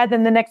to this guy,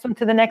 then the next one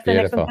to the next, the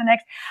next one to the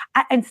next.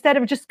 Instead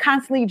of just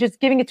constantly just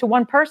giving it to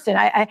one person,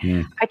 I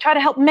try to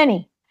help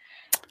many.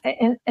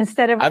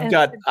 Instead of,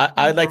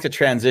 I'd like to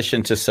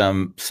transition to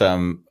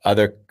some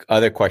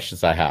other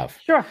questions I have.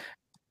 Sure.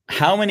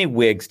 How many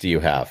wigs do you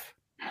have?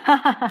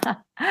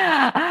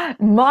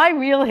 My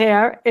real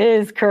hair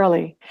is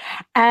curly,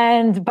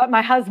 but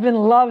my husband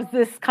loves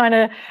this kind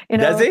of,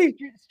 Does he?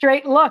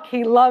 straight look.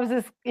 He loves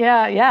this.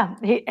 Yeah.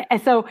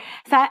 So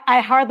I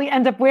hardly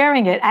end up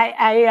wearing it.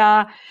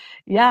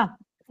 Yeah.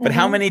 But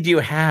how many do you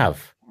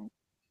have?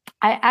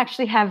 I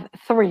actually have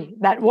 3.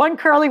 That one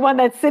curly one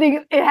that's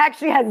sitting, it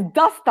actually has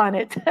dust on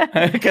it.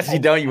 Because you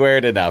don't wear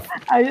it enough.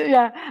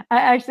 I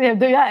actually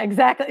have. Yeah,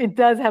 exactly. It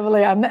does have a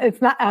layer.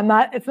 It's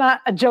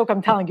not a joke.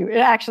 I'm telling you. It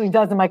actually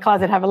does in my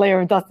closet have a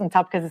layer of dust on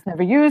top because it's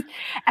never used.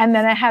 And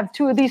then I have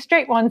 2 of these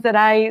straight ones that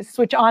I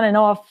switch on and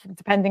off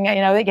depending.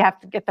 You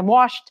have to get them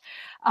washed.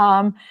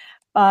 And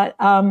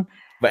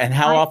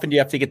how often do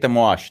you have to get them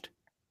washed?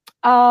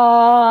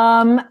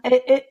 In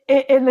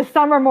the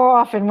summer more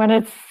often when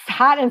it's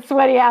hot and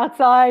sweaty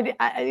outside,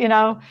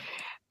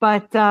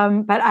 but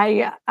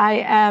I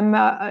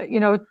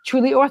am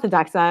truly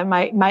Orthodox.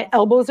 My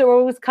elbows are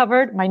always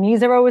covered, my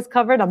knees are always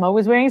covered. I'm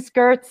always wearing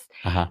skirts.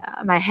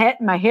 My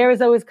hair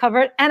is always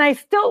covered, and I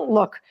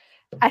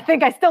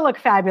think I still look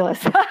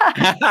fabulous.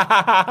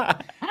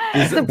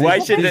 Why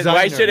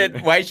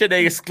should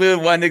they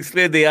exclude one,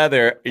 exclude the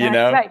other?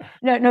 Right?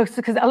 No,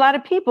 because a lot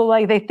of people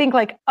they think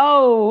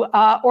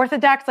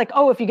Orthodox,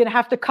 if you're gonna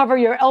have to cover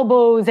your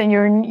elbows and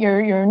your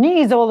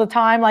knees all the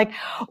time,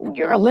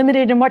 you're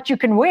limited in what you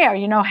can wear.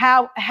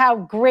 How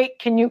great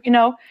can you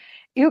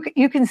you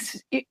can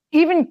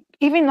even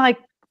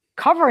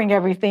covering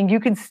everything, you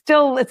can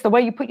still, it's the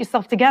way you put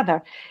yourself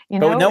together,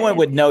 But no one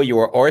would know you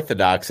were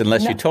Orthodox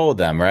unless you told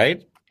them,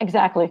 right?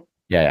 Exactly.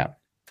 Yeah.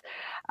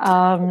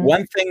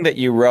 One thing that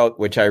you wrote,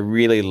 which I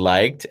really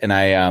liked, and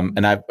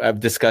I've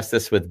discussed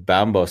this with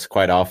Bambos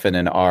quite often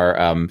in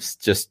our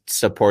just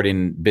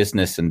supporting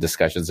business and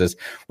discussions, is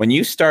when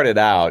you started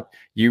out,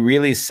 you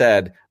really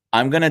said,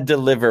 I'm going to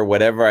deliver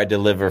whatever I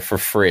deliver for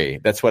free.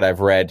 That's what I've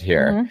read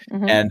here.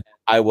 And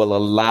I will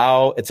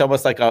allow, it's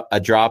almost like a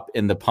drop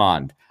in the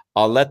pond.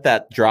 I'll let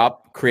that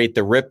drop create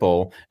the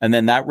ripple, and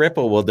then that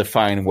ripple will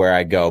define where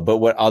I go.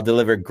 But I'll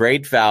deliver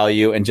great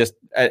value, and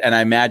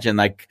I imagine,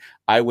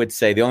 I would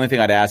say the only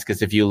thing I'd ask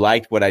is if you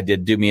liked what I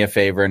did, do me a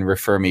favor and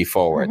refer me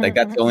forward.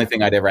 That's the only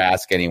thing I'd ever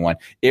ask anyone.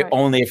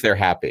 Only if they're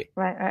happy.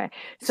 Right.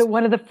 So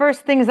one of the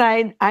first things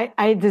I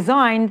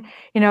designed,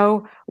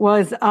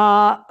 was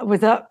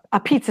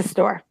a pizza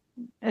store,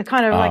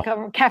 kind of like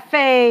a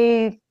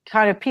cafe,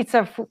 kind of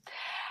pizza,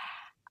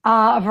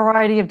 a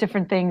variety of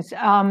different things,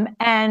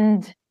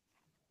 and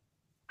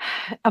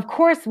of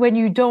course, when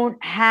you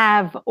don't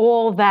have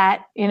all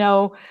that,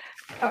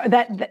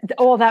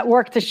 all that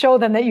work to show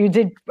them that you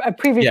did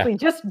previously,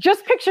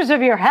 just pictures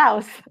of your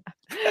house.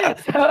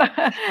 So,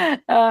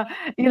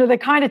 they're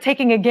kind of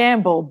taking a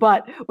gamble.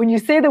 But when you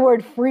say the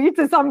word free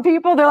to some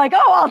people, they're like,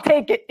 "Oh, I'll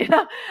take it."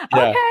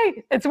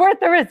 Okay, it's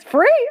worth the risk.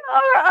 Free, all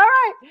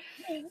right.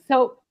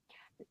 So,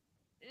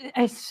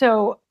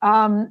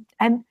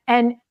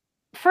 and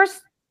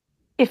first,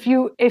 if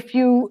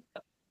you.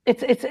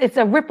 It's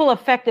a ripple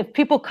effect. If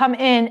people come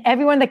in,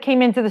 everyone that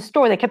came into the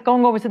store, they kept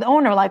going over to the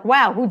owner, like,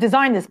 wow, who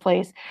designed this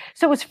place?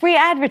 So it was free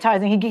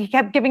advertising. He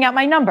kept giving out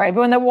my number.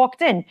 Everyone that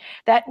walked in,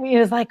 that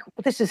was like,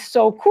 this is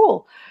so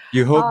cool.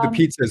 You hope the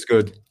pizza is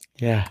good.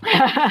 Yeah.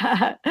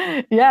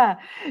 Yeah.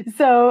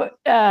 So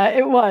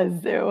it was.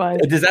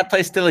 Does that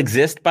place still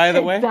exist, by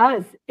the way?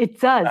 It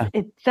does.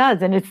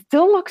 And it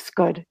still looks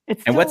good.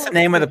 And what's the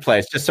name of the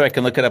place? Just so I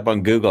can look it up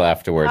on Google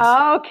afterwards.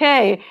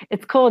 Okay.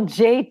 It's called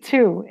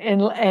J2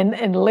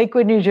 in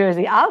Lakewood, New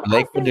Jersey.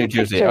 Lakewood, New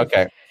Jersey. Pictures.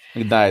 Okay.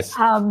 Nice.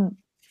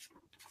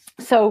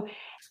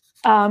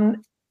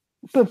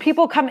 But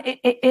people come,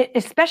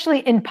 especially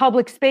in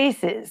public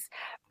spaces.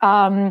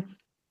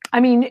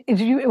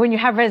 When you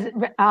have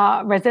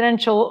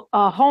residential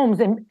homes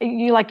and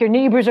your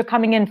neighbors are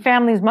coming in,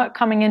 families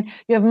coming in,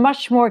 you have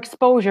much more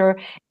exposure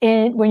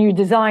when you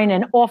design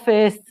an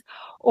office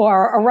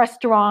or a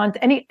restaurant,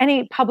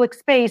 any public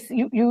space.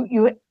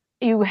 You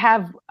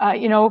have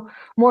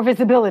more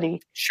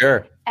visibility.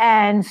 Sure.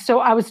 And so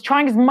I was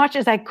trying as much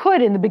as I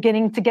could in the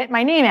beginning to get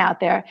my name out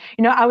there.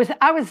 I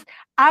was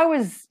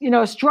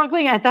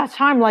struggling at that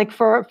time,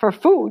 for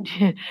food,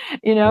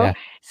 Yeah.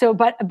 So,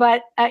 but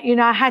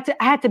I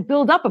had to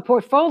build up a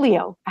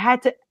portfolio.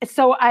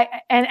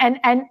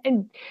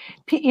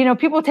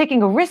 People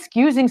taking a risk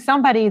using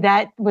somebody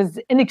that was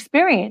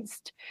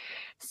inexperienced.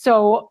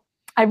 So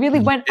I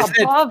really went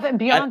above and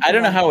beyond. I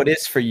don't know how it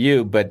is for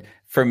you, but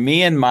for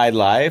me in my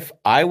life,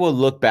 I will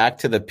look back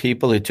to the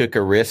people who took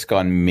a risk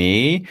on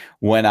me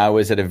when I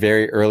was at a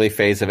very early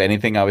phase of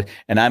anything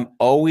and I'm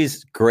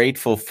always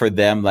grateful for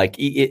them.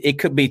 It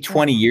could be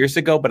 20 years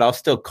ago, but I'll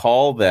still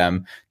call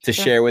them to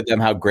share with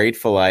them how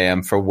grateful I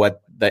am for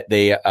what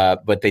they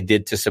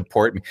did to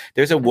support me.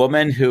 There's a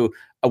woman who,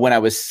 when I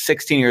was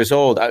 16 years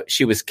old,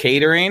 she was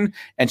catering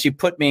and she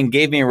put me and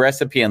gave me a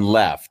recipe and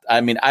left. I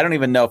mean, I don't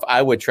even know if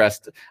I would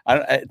trust,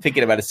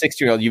 thinking about a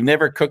 16-year-old, you've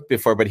never cooked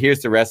before, but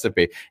here's the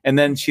recipe. And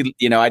then she,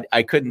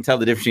 I couldn't tell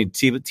the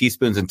difference between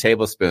teaspoons and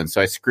tablespoons.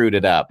 So I screwed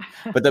it up.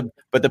 But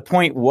the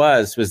point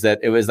was that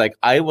it was like,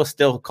 I will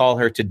still call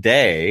her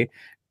today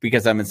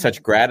because I'm in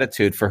such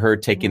gratitude for her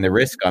taking the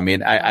risk on me.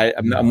 And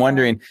I'm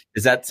wondering,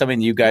 is that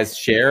something you guys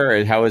share,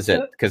 or how is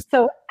it? Because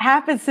so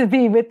happens to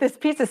be with this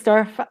pizza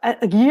store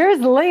years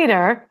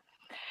later.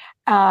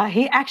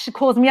 He actually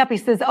calls me up. He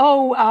says,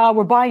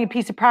 we're buying a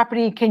piece of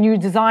property. Can you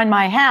design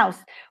my house?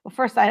 Well,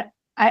 first, I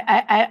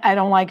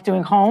don't like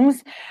doing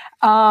homes.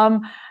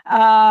 But,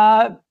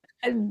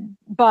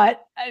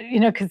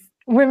 because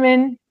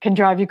women can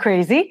drive you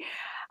crazy.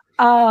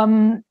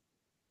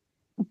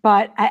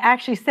 But I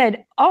actually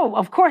said,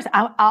 of course,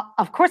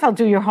 I'll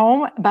do your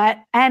home, but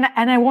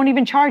I won't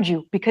even charge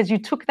you because you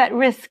took that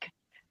risk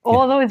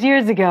all those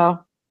years ago.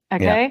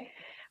 Okay. Yeah.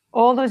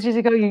 All those years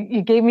ago,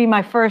 you gave me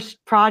my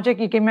first project,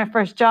 you gave me my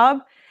first job,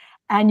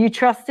 and you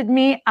trusted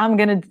me. I'm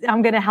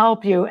gonna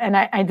help you, and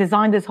I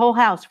designed this whole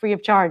house free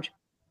of charge.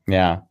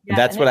 Yeah,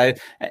 that's what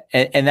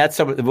that's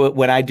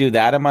when I do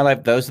that in my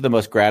life. Those are the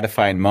most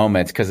gratifying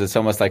moments, because it's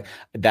almost like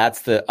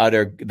that's the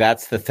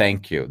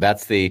thank you.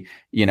 That's the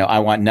I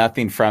want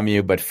nothing from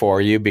you but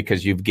for you,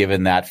 because you've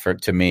given that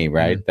to me,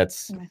 right?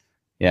 Mm-hmm.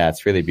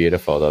 It's really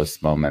beautiful,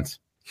 those moments.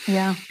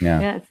 Yeah.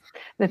 It's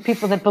the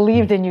people that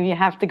believed in you. You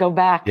have to go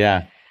back.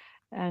 Yeah.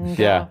 And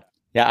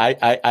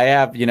I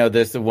have,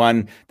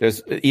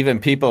 there's even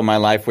people in my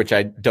life which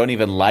I don't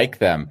even like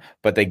them,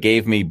 but they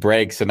gave me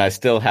breaks, and I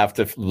still have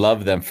to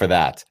love them for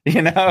that,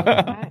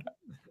 Right.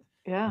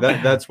 Yeah.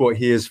 That's what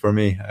he is for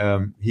me.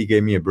 He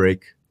gave me a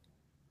break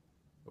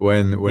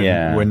when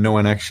no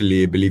one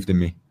actually believed in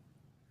me.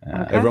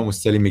 Okay. Everyone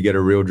was telling me get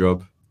a real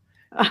job.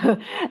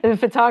 In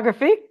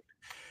photography?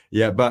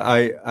 Yeah, but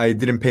I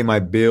didn't pay my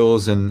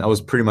bills, and I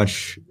was pretty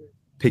much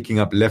picking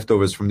up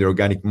leftovers from the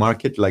organic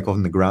market, like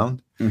on the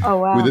ground. Oh,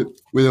 wow.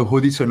 With a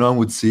hoodie so no one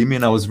would see me,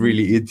 and I was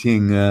really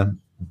eating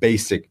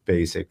basic.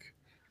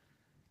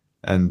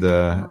 And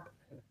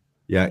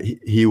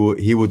he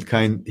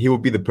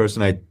would be the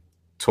person I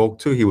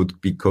talked to. He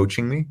would be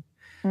coaching me.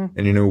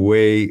 And in a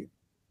way,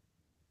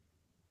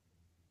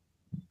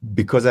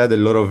 because I had a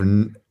lot of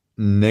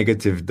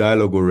negative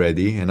dialogue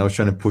already, and I was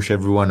trying to push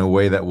everyone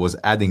away that was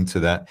adding to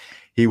that,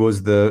 he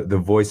was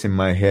the voice in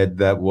my head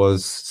that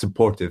was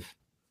supportive.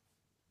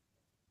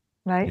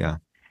 Right. Yeah.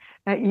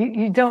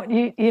 You don't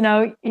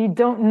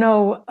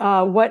know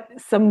what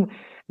some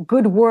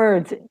good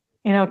words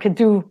could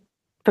do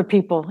for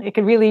people. It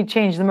could really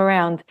change them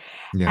around.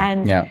 Yeah.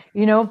 And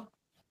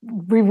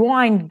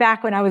rewind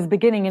back when I was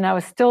beginning and I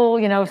was still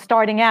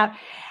starting out.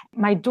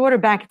 My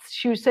daughter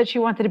she said she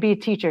wanted to be a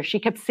teacher. She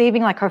kept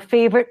saving like her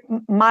favorite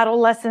model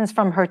lessons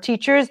from her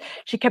teachers.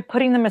 She kept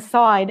putting them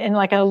aside in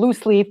like a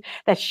loose leaf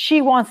that she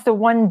wants to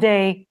one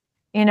day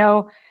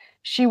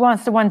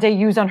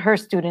use on her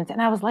students.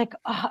 And I was like,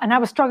 and I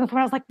was struggling for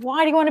it. I was like,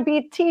 why do you want to be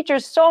a teacher?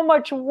 So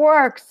much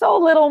work, so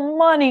little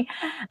money.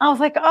 I was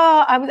like,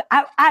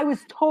 I was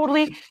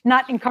totally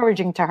not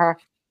encouraging to her.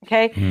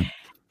 Okay. Mm-hmm.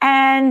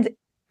 And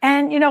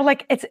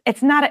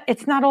it's not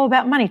all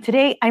about money.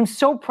 Today, I'm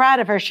so proud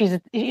of her. She's,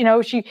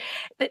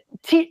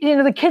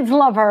 the kids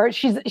love her.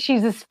 She's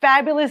this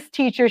fabulous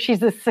teacher.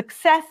 She's a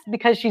success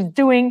because she's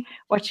doing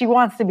what she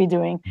wants to be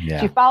doing.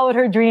 Yeah. She followed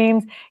her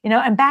dreams,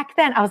 and back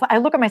then I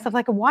look at myself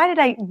like, because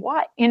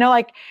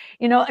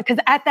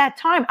at that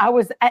time I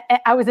was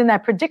in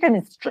that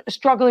predicament,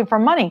 struggling for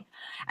money.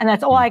 And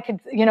that's all I could,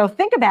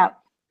 think about.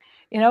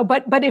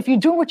 But if you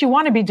do what you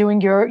want to be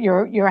doing,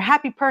 you're a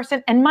happy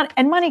person, and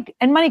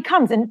money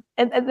comes, and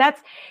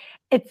that's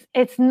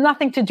it's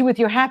nothing to do with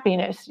your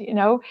happiness.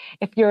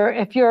 If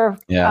you're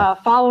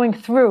following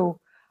through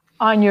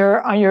on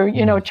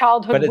your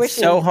childhood but it's wishes.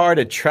 So hard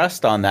to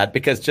trust on that,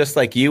 because just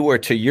like you were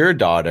to your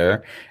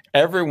daughter,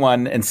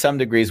 everyone in some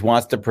degrees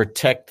wants to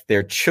protect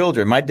their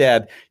children. My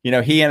dad,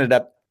 he ended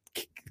up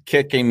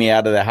kicking me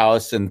out of the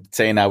house and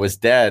saying I was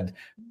dead,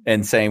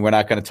 and saying we're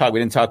not going to talk. We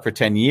didn't talk for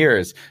 10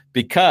 years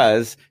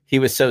because he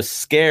was so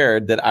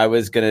scared that I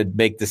was going to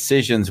make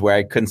decisions where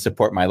I couldn't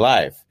support my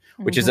life,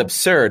 which is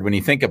absurd when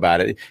you think about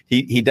it.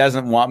 He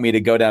doesn't want me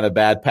to go down a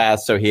bad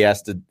path, so he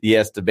has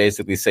to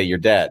basically say you're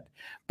dead.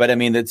 But I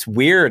mean, it's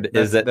weird.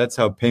 That's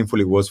how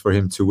painful it was for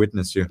him to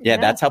witness you. Yeah,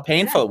 that's how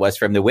painful it was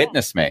for him to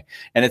witness me.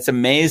 And it's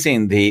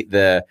amazing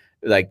there's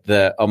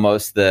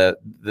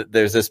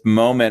this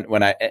moment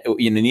when I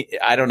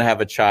don't have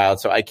a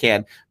child, so I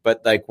can't,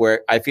 but like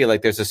where I feel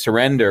like there's a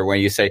surrender where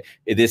you say,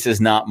 this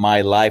is not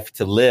my life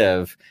to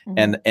live.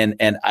 Mm-hmm.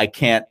 And I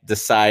can't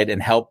decide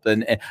and help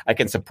them, and I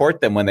can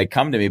support them when they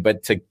come to me,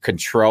 but to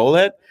control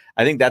it,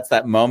 I think that's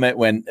that moment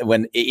when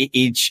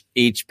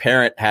each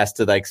parent has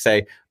to like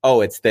say,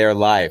 oh, it's their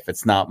life,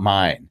 it's not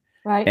mine.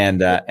 Right.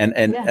 And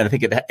I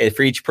think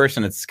for each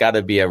person, it's got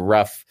to be a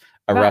rough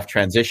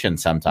transition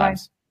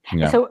sometimes. Right.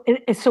 Yeah.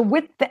 So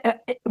with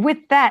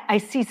that, I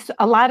see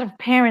a lot of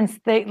parents,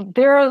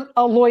 they're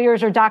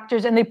lawyers or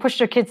doctors, and they push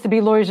their kids to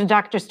be lawyers and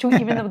doctors too,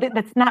 even though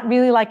that's not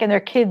really like in their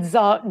kids'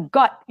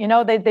 gut.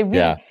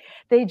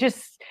 They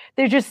just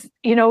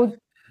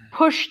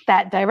push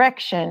that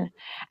direction,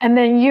 and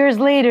then years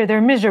later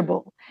they're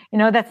miserable.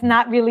 That's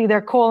not really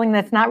their calling.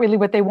 That's not really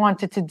what they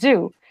wanted to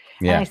do.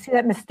 Yeah. And I see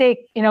that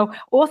mistake.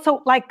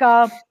 Also, like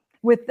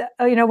with,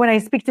 when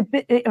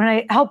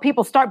I help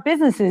people start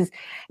businesses,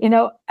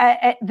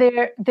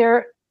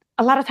 they're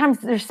a lot of times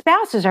their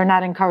spouses are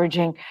not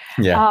encouraging.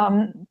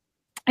 Yeah.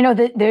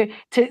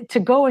 To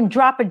go and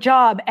drop a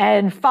job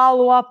and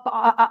follow up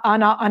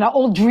on an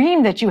old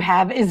dream that you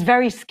have is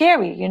very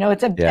scary.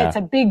 It's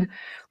a big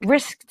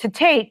risk to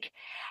take.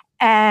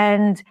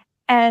 And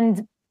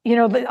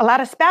a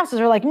lot of spouses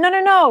are like,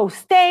 no,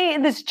 stay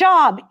in this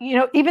job.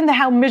 Even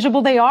how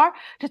miserable they are,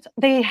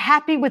 they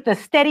happy with the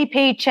steady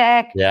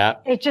paycheck. Yeah.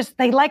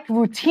 They like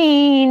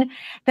routine.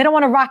 They don't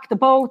want to rock the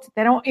boat.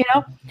 They don't,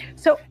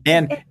 so.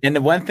 And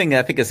the one thing that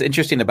I think is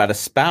interesting about a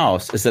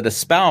spouse is that a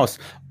spouse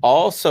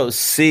also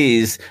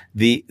sees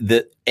the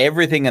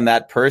everything in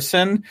that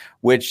person,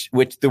 which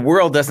the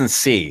world doesn't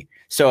see.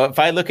 So if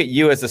I look at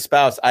you as a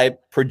spouse, I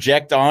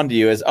project onto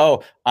you as,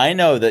 oh, I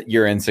know that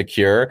you're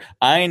insecure.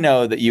 I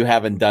know that you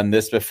haven't done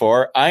this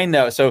before. I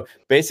know. So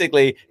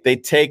basically, they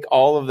take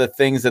all of the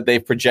things that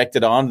they've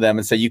projected onto them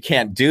and say, you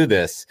can't do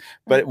this.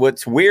 But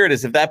what's weird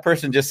is if that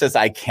person just says,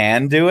 I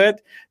can do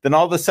it, then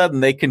all of a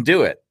sudden they can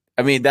do it.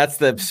 I mean, that's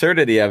the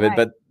absurdity of it.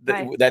 Right,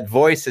 But that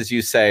voice, as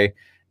you say,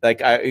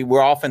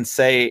 we're often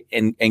say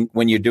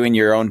when you're doing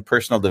your own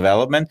personal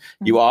development,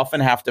 you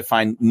often have to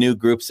find new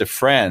groups of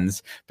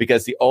friends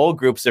because the old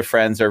groups of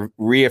friends are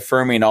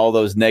reaffirming all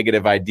those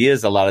negative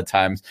ideas a lot of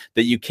times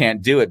that you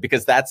can't do it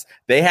because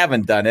they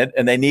haven't done it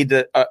and they need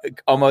to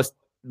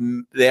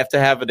they have to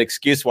have an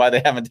excuse why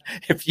they haven't.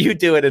 If you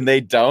do it and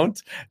they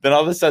don't, then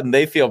all of a sudden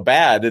they feel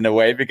bad in a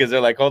way because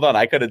they're like, hold on,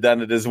 I could have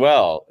done it as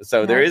well.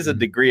 So there is a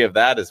degree of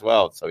that as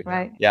well. So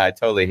yeah, I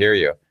totally hear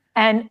you.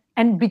 And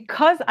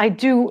because I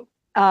do,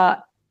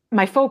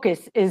 my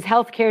focus is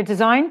healthcare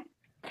design.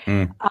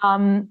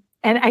 And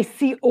I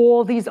see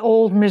all these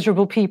old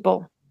miserable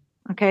people.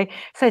 Okay.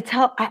 So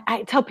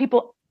I tell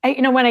people,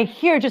 when I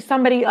hear just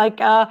somebody like,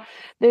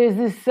 there's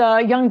this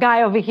young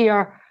guy over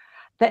here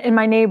that in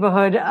my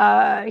neighborhood,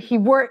 he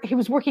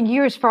was working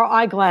years for an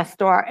eyeglass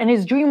store and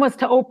his dream was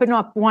to open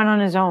up one on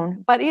his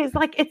own. But he's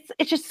like, it's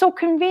just so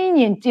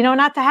convenient,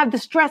 not to have the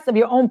stress of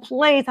your own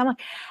place. I'm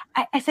like,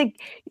 I say,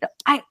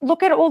 I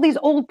look at all these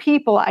old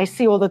people I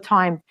see all the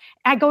time.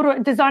 I go to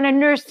design a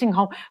nursing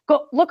home.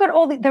 Go look at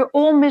they're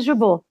all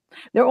miserable.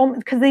 They're all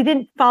because they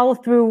didn't follow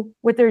through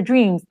with their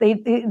dreams.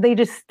 They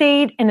just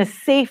stayed in a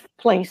safe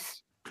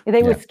place.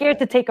 They were scared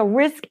to take a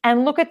risk,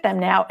 and look at them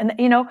now. And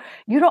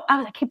you don't.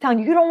 I keep telling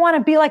you, you don't want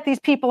to be like these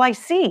people I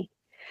see.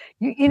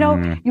 You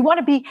want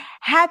to be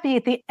happy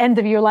at the end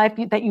of your life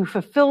that you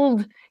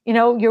fulfilled.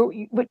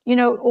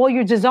 All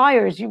your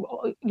desires,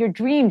 your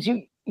dreams,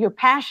 your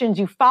passions.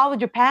 You followed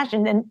your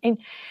passion, and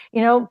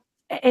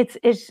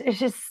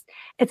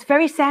it's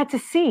very sad to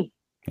see.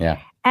 Yeah.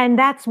 And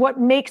that's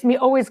what makes me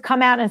always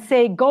come out and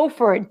say, go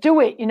for it, do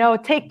it.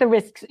 Take the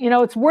risks.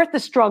 It's worth the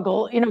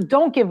struggle.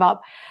 Don't give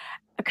up.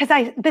 Because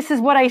this is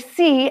what I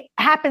see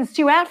happens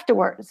to you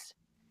afterwards.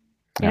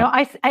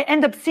 I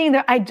end up seeing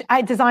that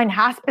I design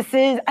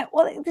hospices.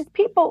 These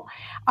people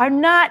are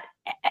not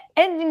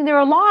ending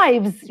their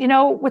lives,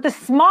 with a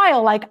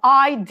smile, like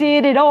I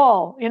did it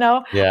all.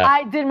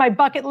 I did my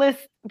bucket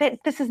list.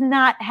 This is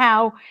not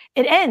how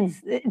it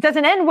ends. It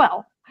doesn't end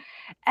well.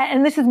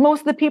 And this is most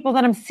of the people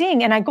that I'm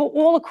seeing. And I go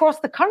all across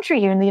the country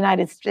here in the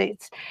United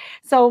States.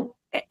 So,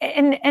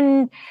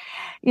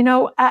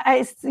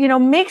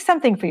 make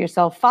something for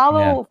yourself.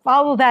 Follow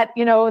that,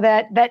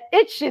 that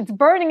itch. It's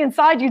burning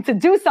inside you to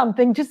do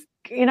something. Just,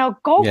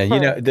 go for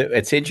it.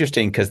 It's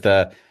interesting because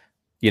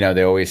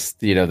they always,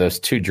 those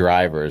two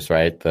drivers,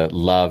 right? The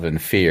love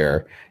and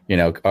fear,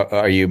 what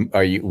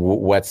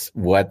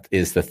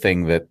is the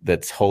thing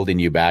that's holding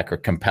you back or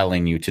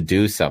compelling you to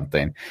do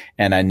something?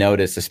 And I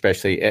notice,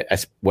 especially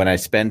when I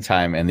spend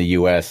time in the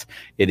US,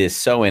 it is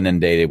so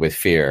inundated with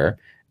fear.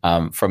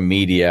 From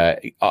media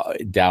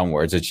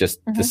downwards, it's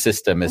just the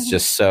system is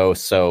just so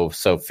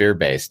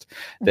fear-based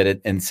that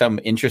in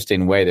some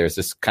interesting way, there's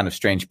this kind of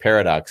strange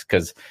paradox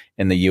because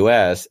in the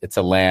U.S., it's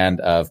a land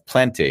of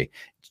plenty.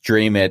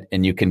 Dream it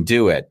and you can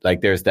do it. Like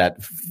there's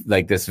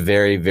this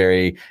very,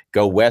 very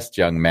go west,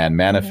 young man,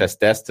 manifest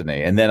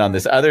destiny. And then on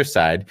this other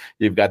side,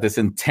 you've got this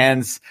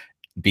intense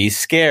be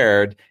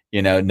scared.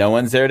 No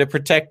one's there to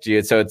protect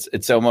you. So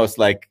it's almost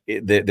like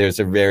there's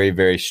a very,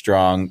 very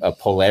strong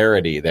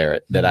polarity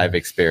there that I've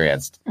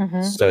experienced.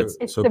 So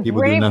it's the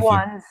brave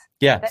ones.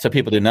 Yeah. So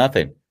people do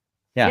nothing.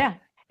 Yeah. Yeah.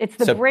 It's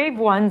the brave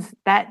ones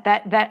that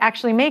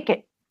actually make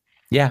it.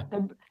 Yeah.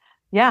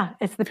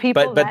 It's the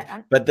people.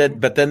 But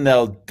then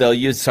they'll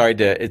use.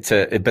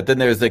 But then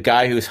there's the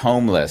guy who's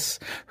homeless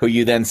who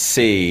you then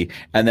see,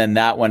 and then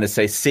that one to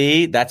say,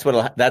 see, that's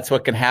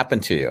what can happen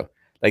to you.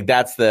 Like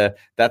that's the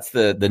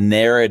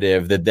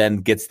narrative that then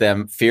gets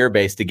them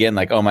fear-based again.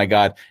 Like, oh my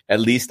God, at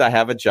least I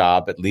have a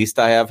job. At least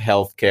I have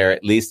healthcare.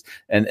 At least,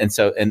 and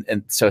so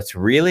it's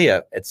really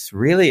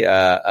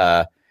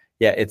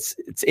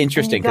it's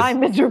interesting. And you die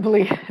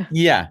miserably.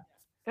 Yeah.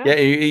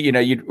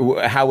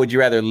 How would you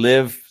rather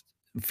live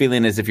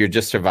feeling as if you're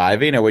just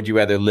surviving, or would you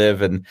rather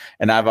live and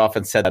I've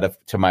often said that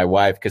to my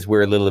wife because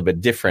we're a little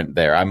bit different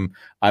there.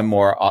 I'm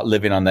more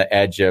living on the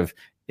edge of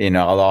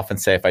I'll often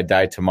say, if I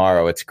die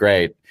tomorrow, it's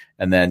great.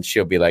 And then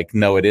she'll be like,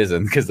 no, it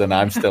isn't, because then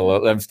I'm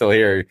still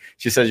here.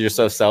 She says, you're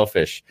so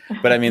selfish.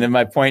 But I mean, and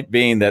my point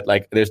being that,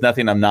 like, there's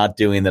nothing I'm not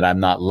doing that I'm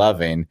not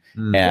loving.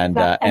 And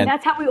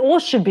that's how we all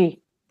should be.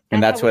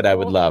 And that's what I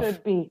would love.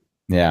 Should be.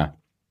 Yeah.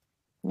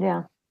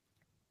 Yeah.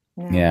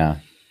 Yeah.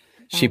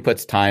 She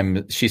puts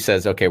time. She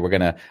says, okay,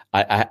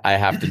 I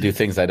have to do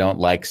things I don't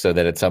like so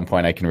that at some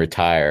point I can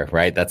retire.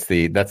 Right. That's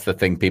the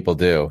thing people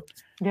do.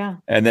 Yeah.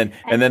 And then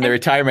the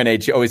retirement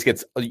age always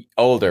gets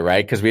older,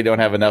 right? Because we don't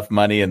have enough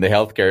money in the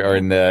healthcare or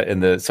in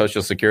the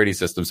social security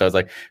system. So it's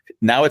like,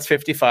 now it's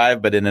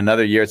 55, but in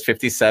another year it's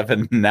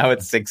 57. Now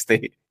it's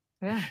 60.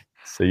 Yeah.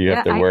 So you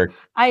have to work.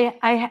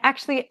 I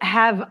actually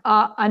have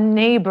a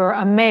neighbor,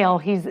 a male.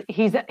 He's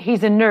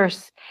a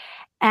nurse,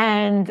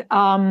 and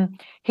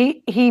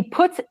he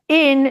puts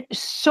in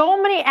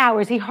so many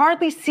hours. He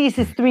hardly sees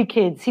his 3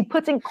 kids. He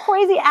puts in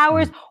crazy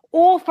hours.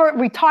 All for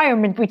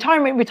retirement.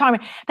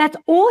 That's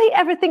all he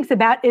ever thinks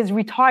about is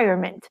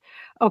retirement.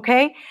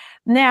 Okay.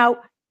 Now,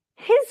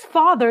 his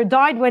father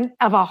died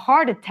of a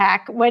heart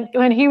attack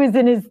when he was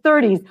in his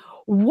 30s.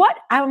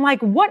 I'm like,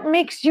 what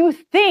makes you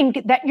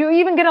think that you're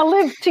even going to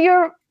live to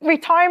your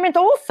retirement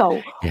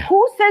also? Yeah.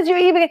 Who says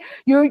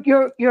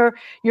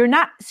you're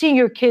not seeing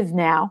your kids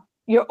now?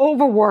 You're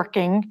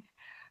overworking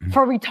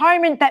for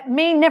retirement that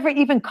may never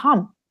even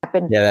come.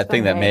 Yeah, that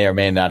thing that may or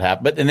may not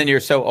happen. And then you're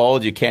so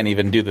old, you can't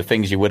even do the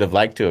things you would have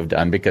liked to have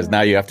done, because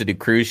now you have to do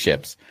cruise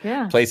ships,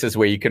 places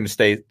where you can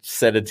stay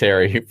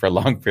sedentary for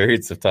long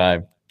periods of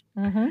time.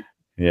 Mm-hmm.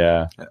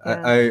 Yeah.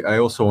 I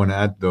also want to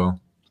add, though,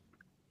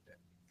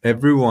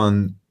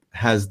 everyone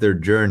has their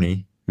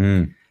journey.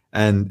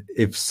 And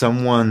if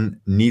someone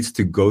needs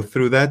to go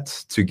through that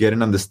to get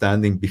an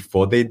understanding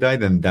before they die,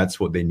 then that's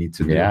what they need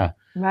to do. Yeah.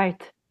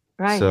 Right.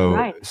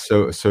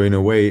 So in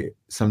a way,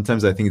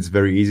 sometimes I think it's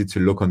very easy to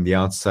look on the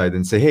outside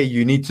and say, hey,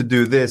 you need to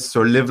do this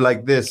or live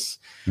like this.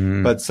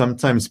 But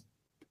sometimes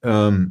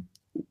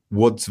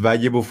what's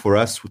valuable for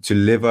us to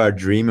live our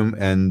dream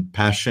and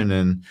passion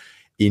and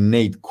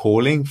innate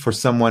calling, for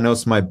someone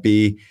else might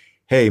be,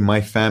 hey,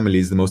 my family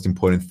is the most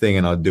important thing,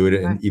 and I'll do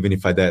it even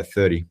if I die at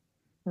 30.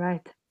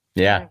 Right.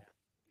 Yeah. Right.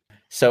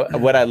 So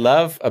what I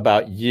love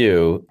about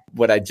you,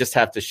 what I just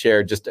have to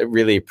share, just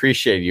really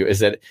appreciate you, is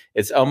that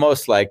it's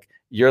almost like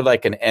you're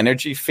like an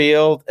energy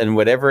field, and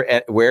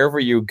wherever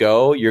you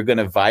go, you're going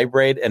to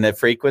vibrate in a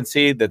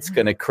frequency that's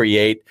going to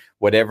create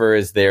whatever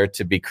is there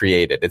to be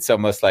created. It's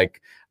almost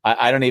like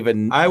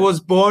I was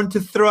born to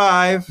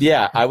thrive.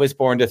 Yeah, I was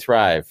born to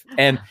thrive,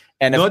 and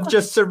not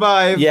just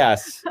survive.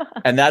 Yes,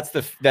 and that's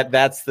the. But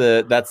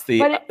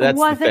it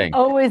wasn't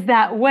always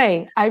that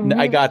way.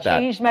 I got that.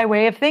 Changed my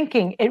way of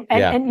thinking,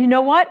 and you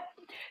know what?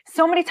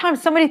 So many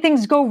times, so many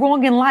things go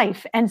wrong in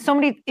life, and so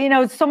many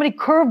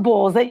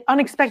curveballs,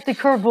 unexpected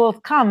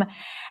curveballs come,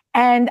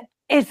 and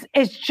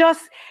it's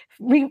just.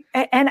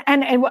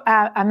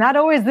 I'm not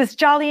always this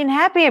jolly and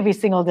happy every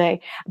single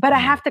day, but I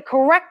have to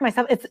correct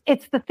myself.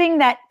 It's the thing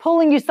that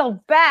pulling yourself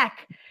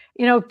back,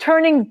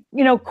 turning,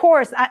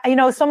 course.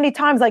 So many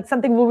times, like,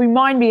 something will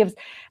remind me of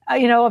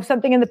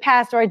something in the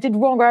past, or I did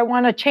wrong, or I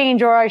want to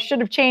change, or I should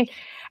have changed.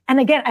 And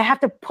again, I have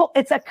to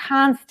it's a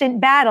constant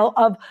battle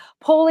of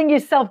pulling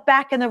yourself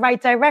back in the right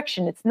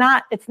direction. It's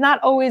not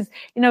always,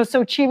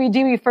 so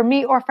cheery-deery for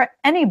me or for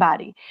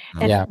anybody.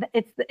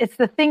 It's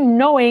the thing,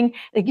 knowing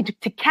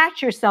to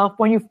catch yourself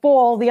when you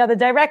fall the other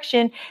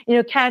direction,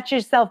 catch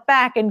yourself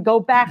back and go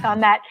back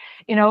on that,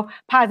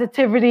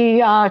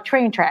 positivity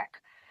train track.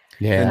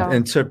 Yeah.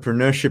 And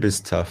entrepreneurship is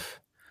tough.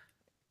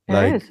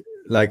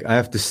 Like I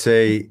have to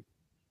say,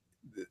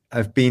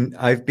 I've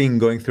been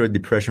going through a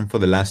depression for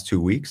the last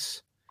 2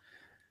 weeks.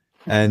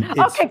 And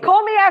okay,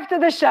 call me after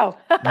the show.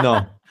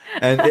 No,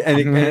 and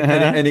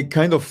it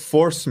kind of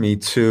forced me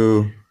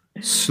to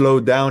slow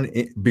down,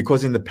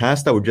 because in the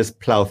past I would just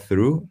plow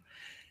through,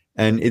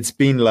 and it's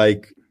been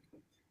like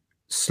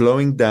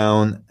slowing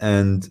down.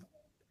 And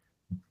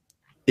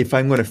if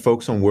I'm going to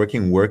focus on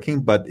working,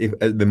 but if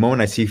at the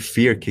moment I see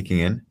fear kicking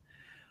in,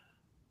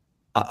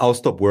 I'll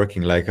stop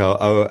working. Like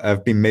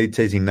I've been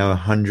meditating now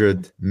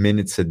 100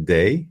 minutes a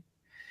day,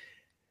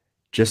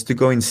 just to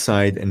go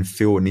inside and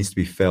feel what needs to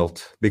be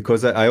felt.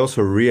 Because I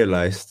also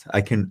realized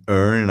I can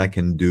earn and I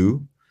can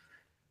do,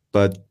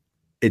 but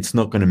it's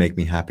not going to make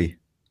me happy.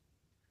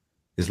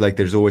 It's like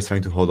there's always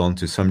something to hold on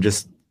to. So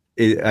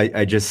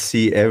I just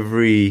see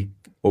every,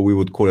 what we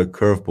would call a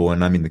curveball,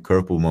 and I'm in the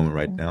curveball moment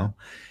right now,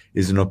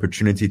 is an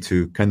opportunity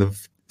to kind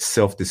of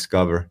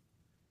self-discover.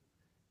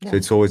 Yeah. So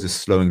it's always a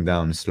slowing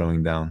down.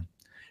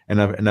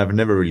 And I've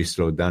never really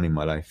slowed down in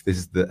my life. This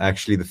is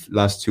actually the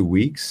last 2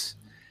 weeks,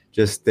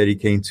 just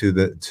dedicating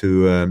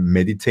to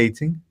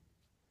meditating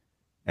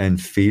and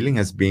feeling,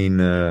 has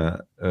been a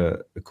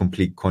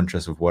complete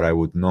contrast of what I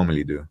would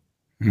normally do.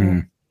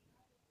 Mm.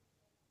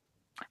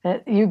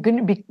 You're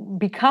going to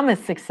become a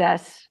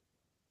success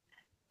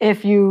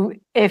if you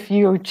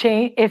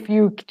change, if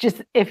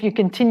you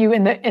continue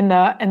in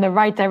the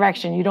right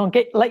direction. You don't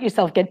let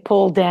yourself get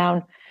pulled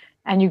down,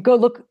 and you go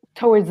look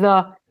towards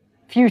the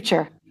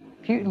future.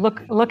 If you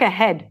look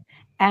ahead,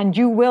 and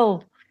you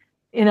will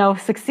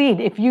succeed.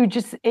 If you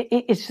just,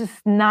 it's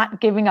just not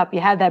giving up.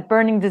 You have that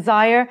burning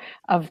desire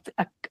of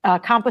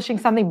accomplishing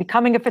something,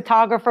 becoming a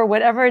photographer,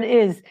 whatever it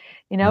is,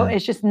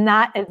 it's just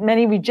not as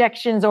many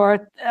rejections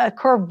or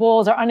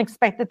curveballs or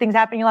unexpected things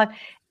happening in your life.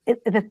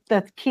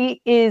 The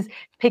key is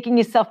picking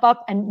yourself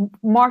up and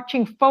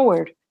marching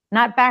forward,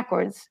 not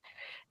backwards,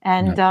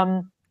 and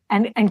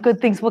good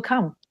things will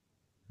come.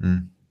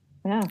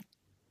 Yeah.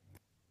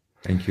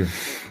 Thank you.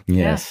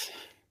 Yes.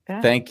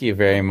 Yeah. Thank you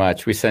very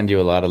much. We send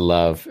you a lot of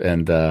love,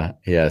 and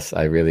yes,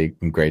 I really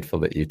am grateful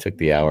that you took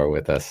the hour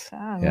with us.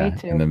 Me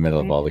too. In the middle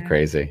of all the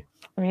crazy.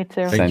 Me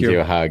too. Send you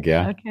a hug.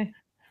 Yeah. Okay.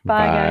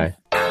 Bye. Guys.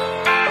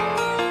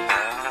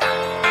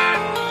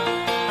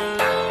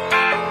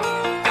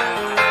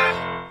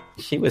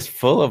 She was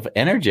full of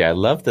energy. I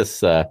love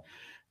this.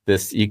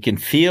 This you can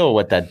feel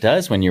what that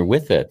does when you're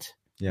with it.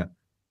 Yeah.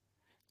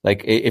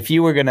 Like if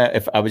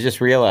I was just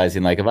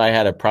realizing, like if I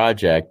had a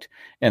project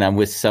and I'm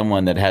with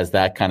someone that has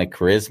that kind of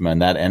charisma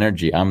and that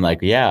energy, I'm like,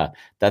 yeah,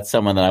 that's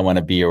someone that I want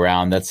to be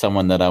around. That's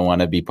someone that I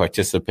want to be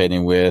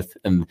participating with.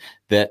 And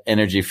that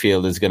energy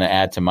field is going to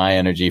add to my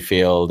energy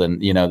field.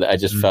 And, I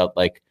just felt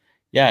like,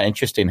 yeah,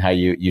 interesting how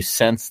you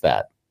sense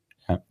that.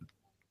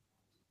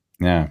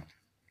 Yeah.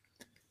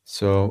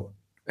 So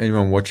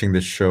anyone watching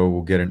this show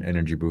will get an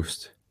energy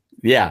boost.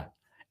 Yeah.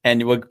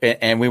 And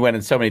we went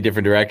in so many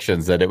different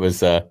directions that it was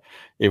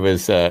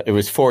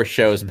 4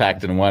 shows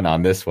packed in one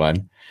on this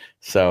one.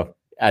 So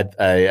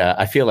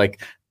I feel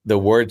like the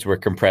words were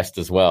compressed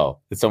as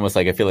well. It's almost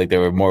like I feel like there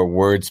were more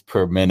words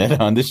per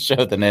minute on this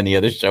show than any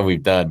other show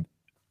we've done.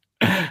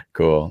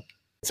 Cool.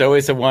 It's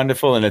always a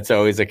wonderful and it's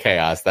always a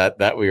chaos.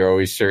 That we are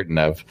always certain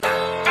of.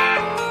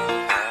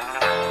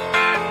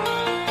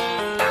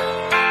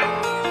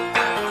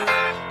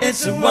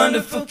 It's a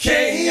wonderful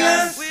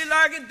chaos. We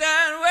like it that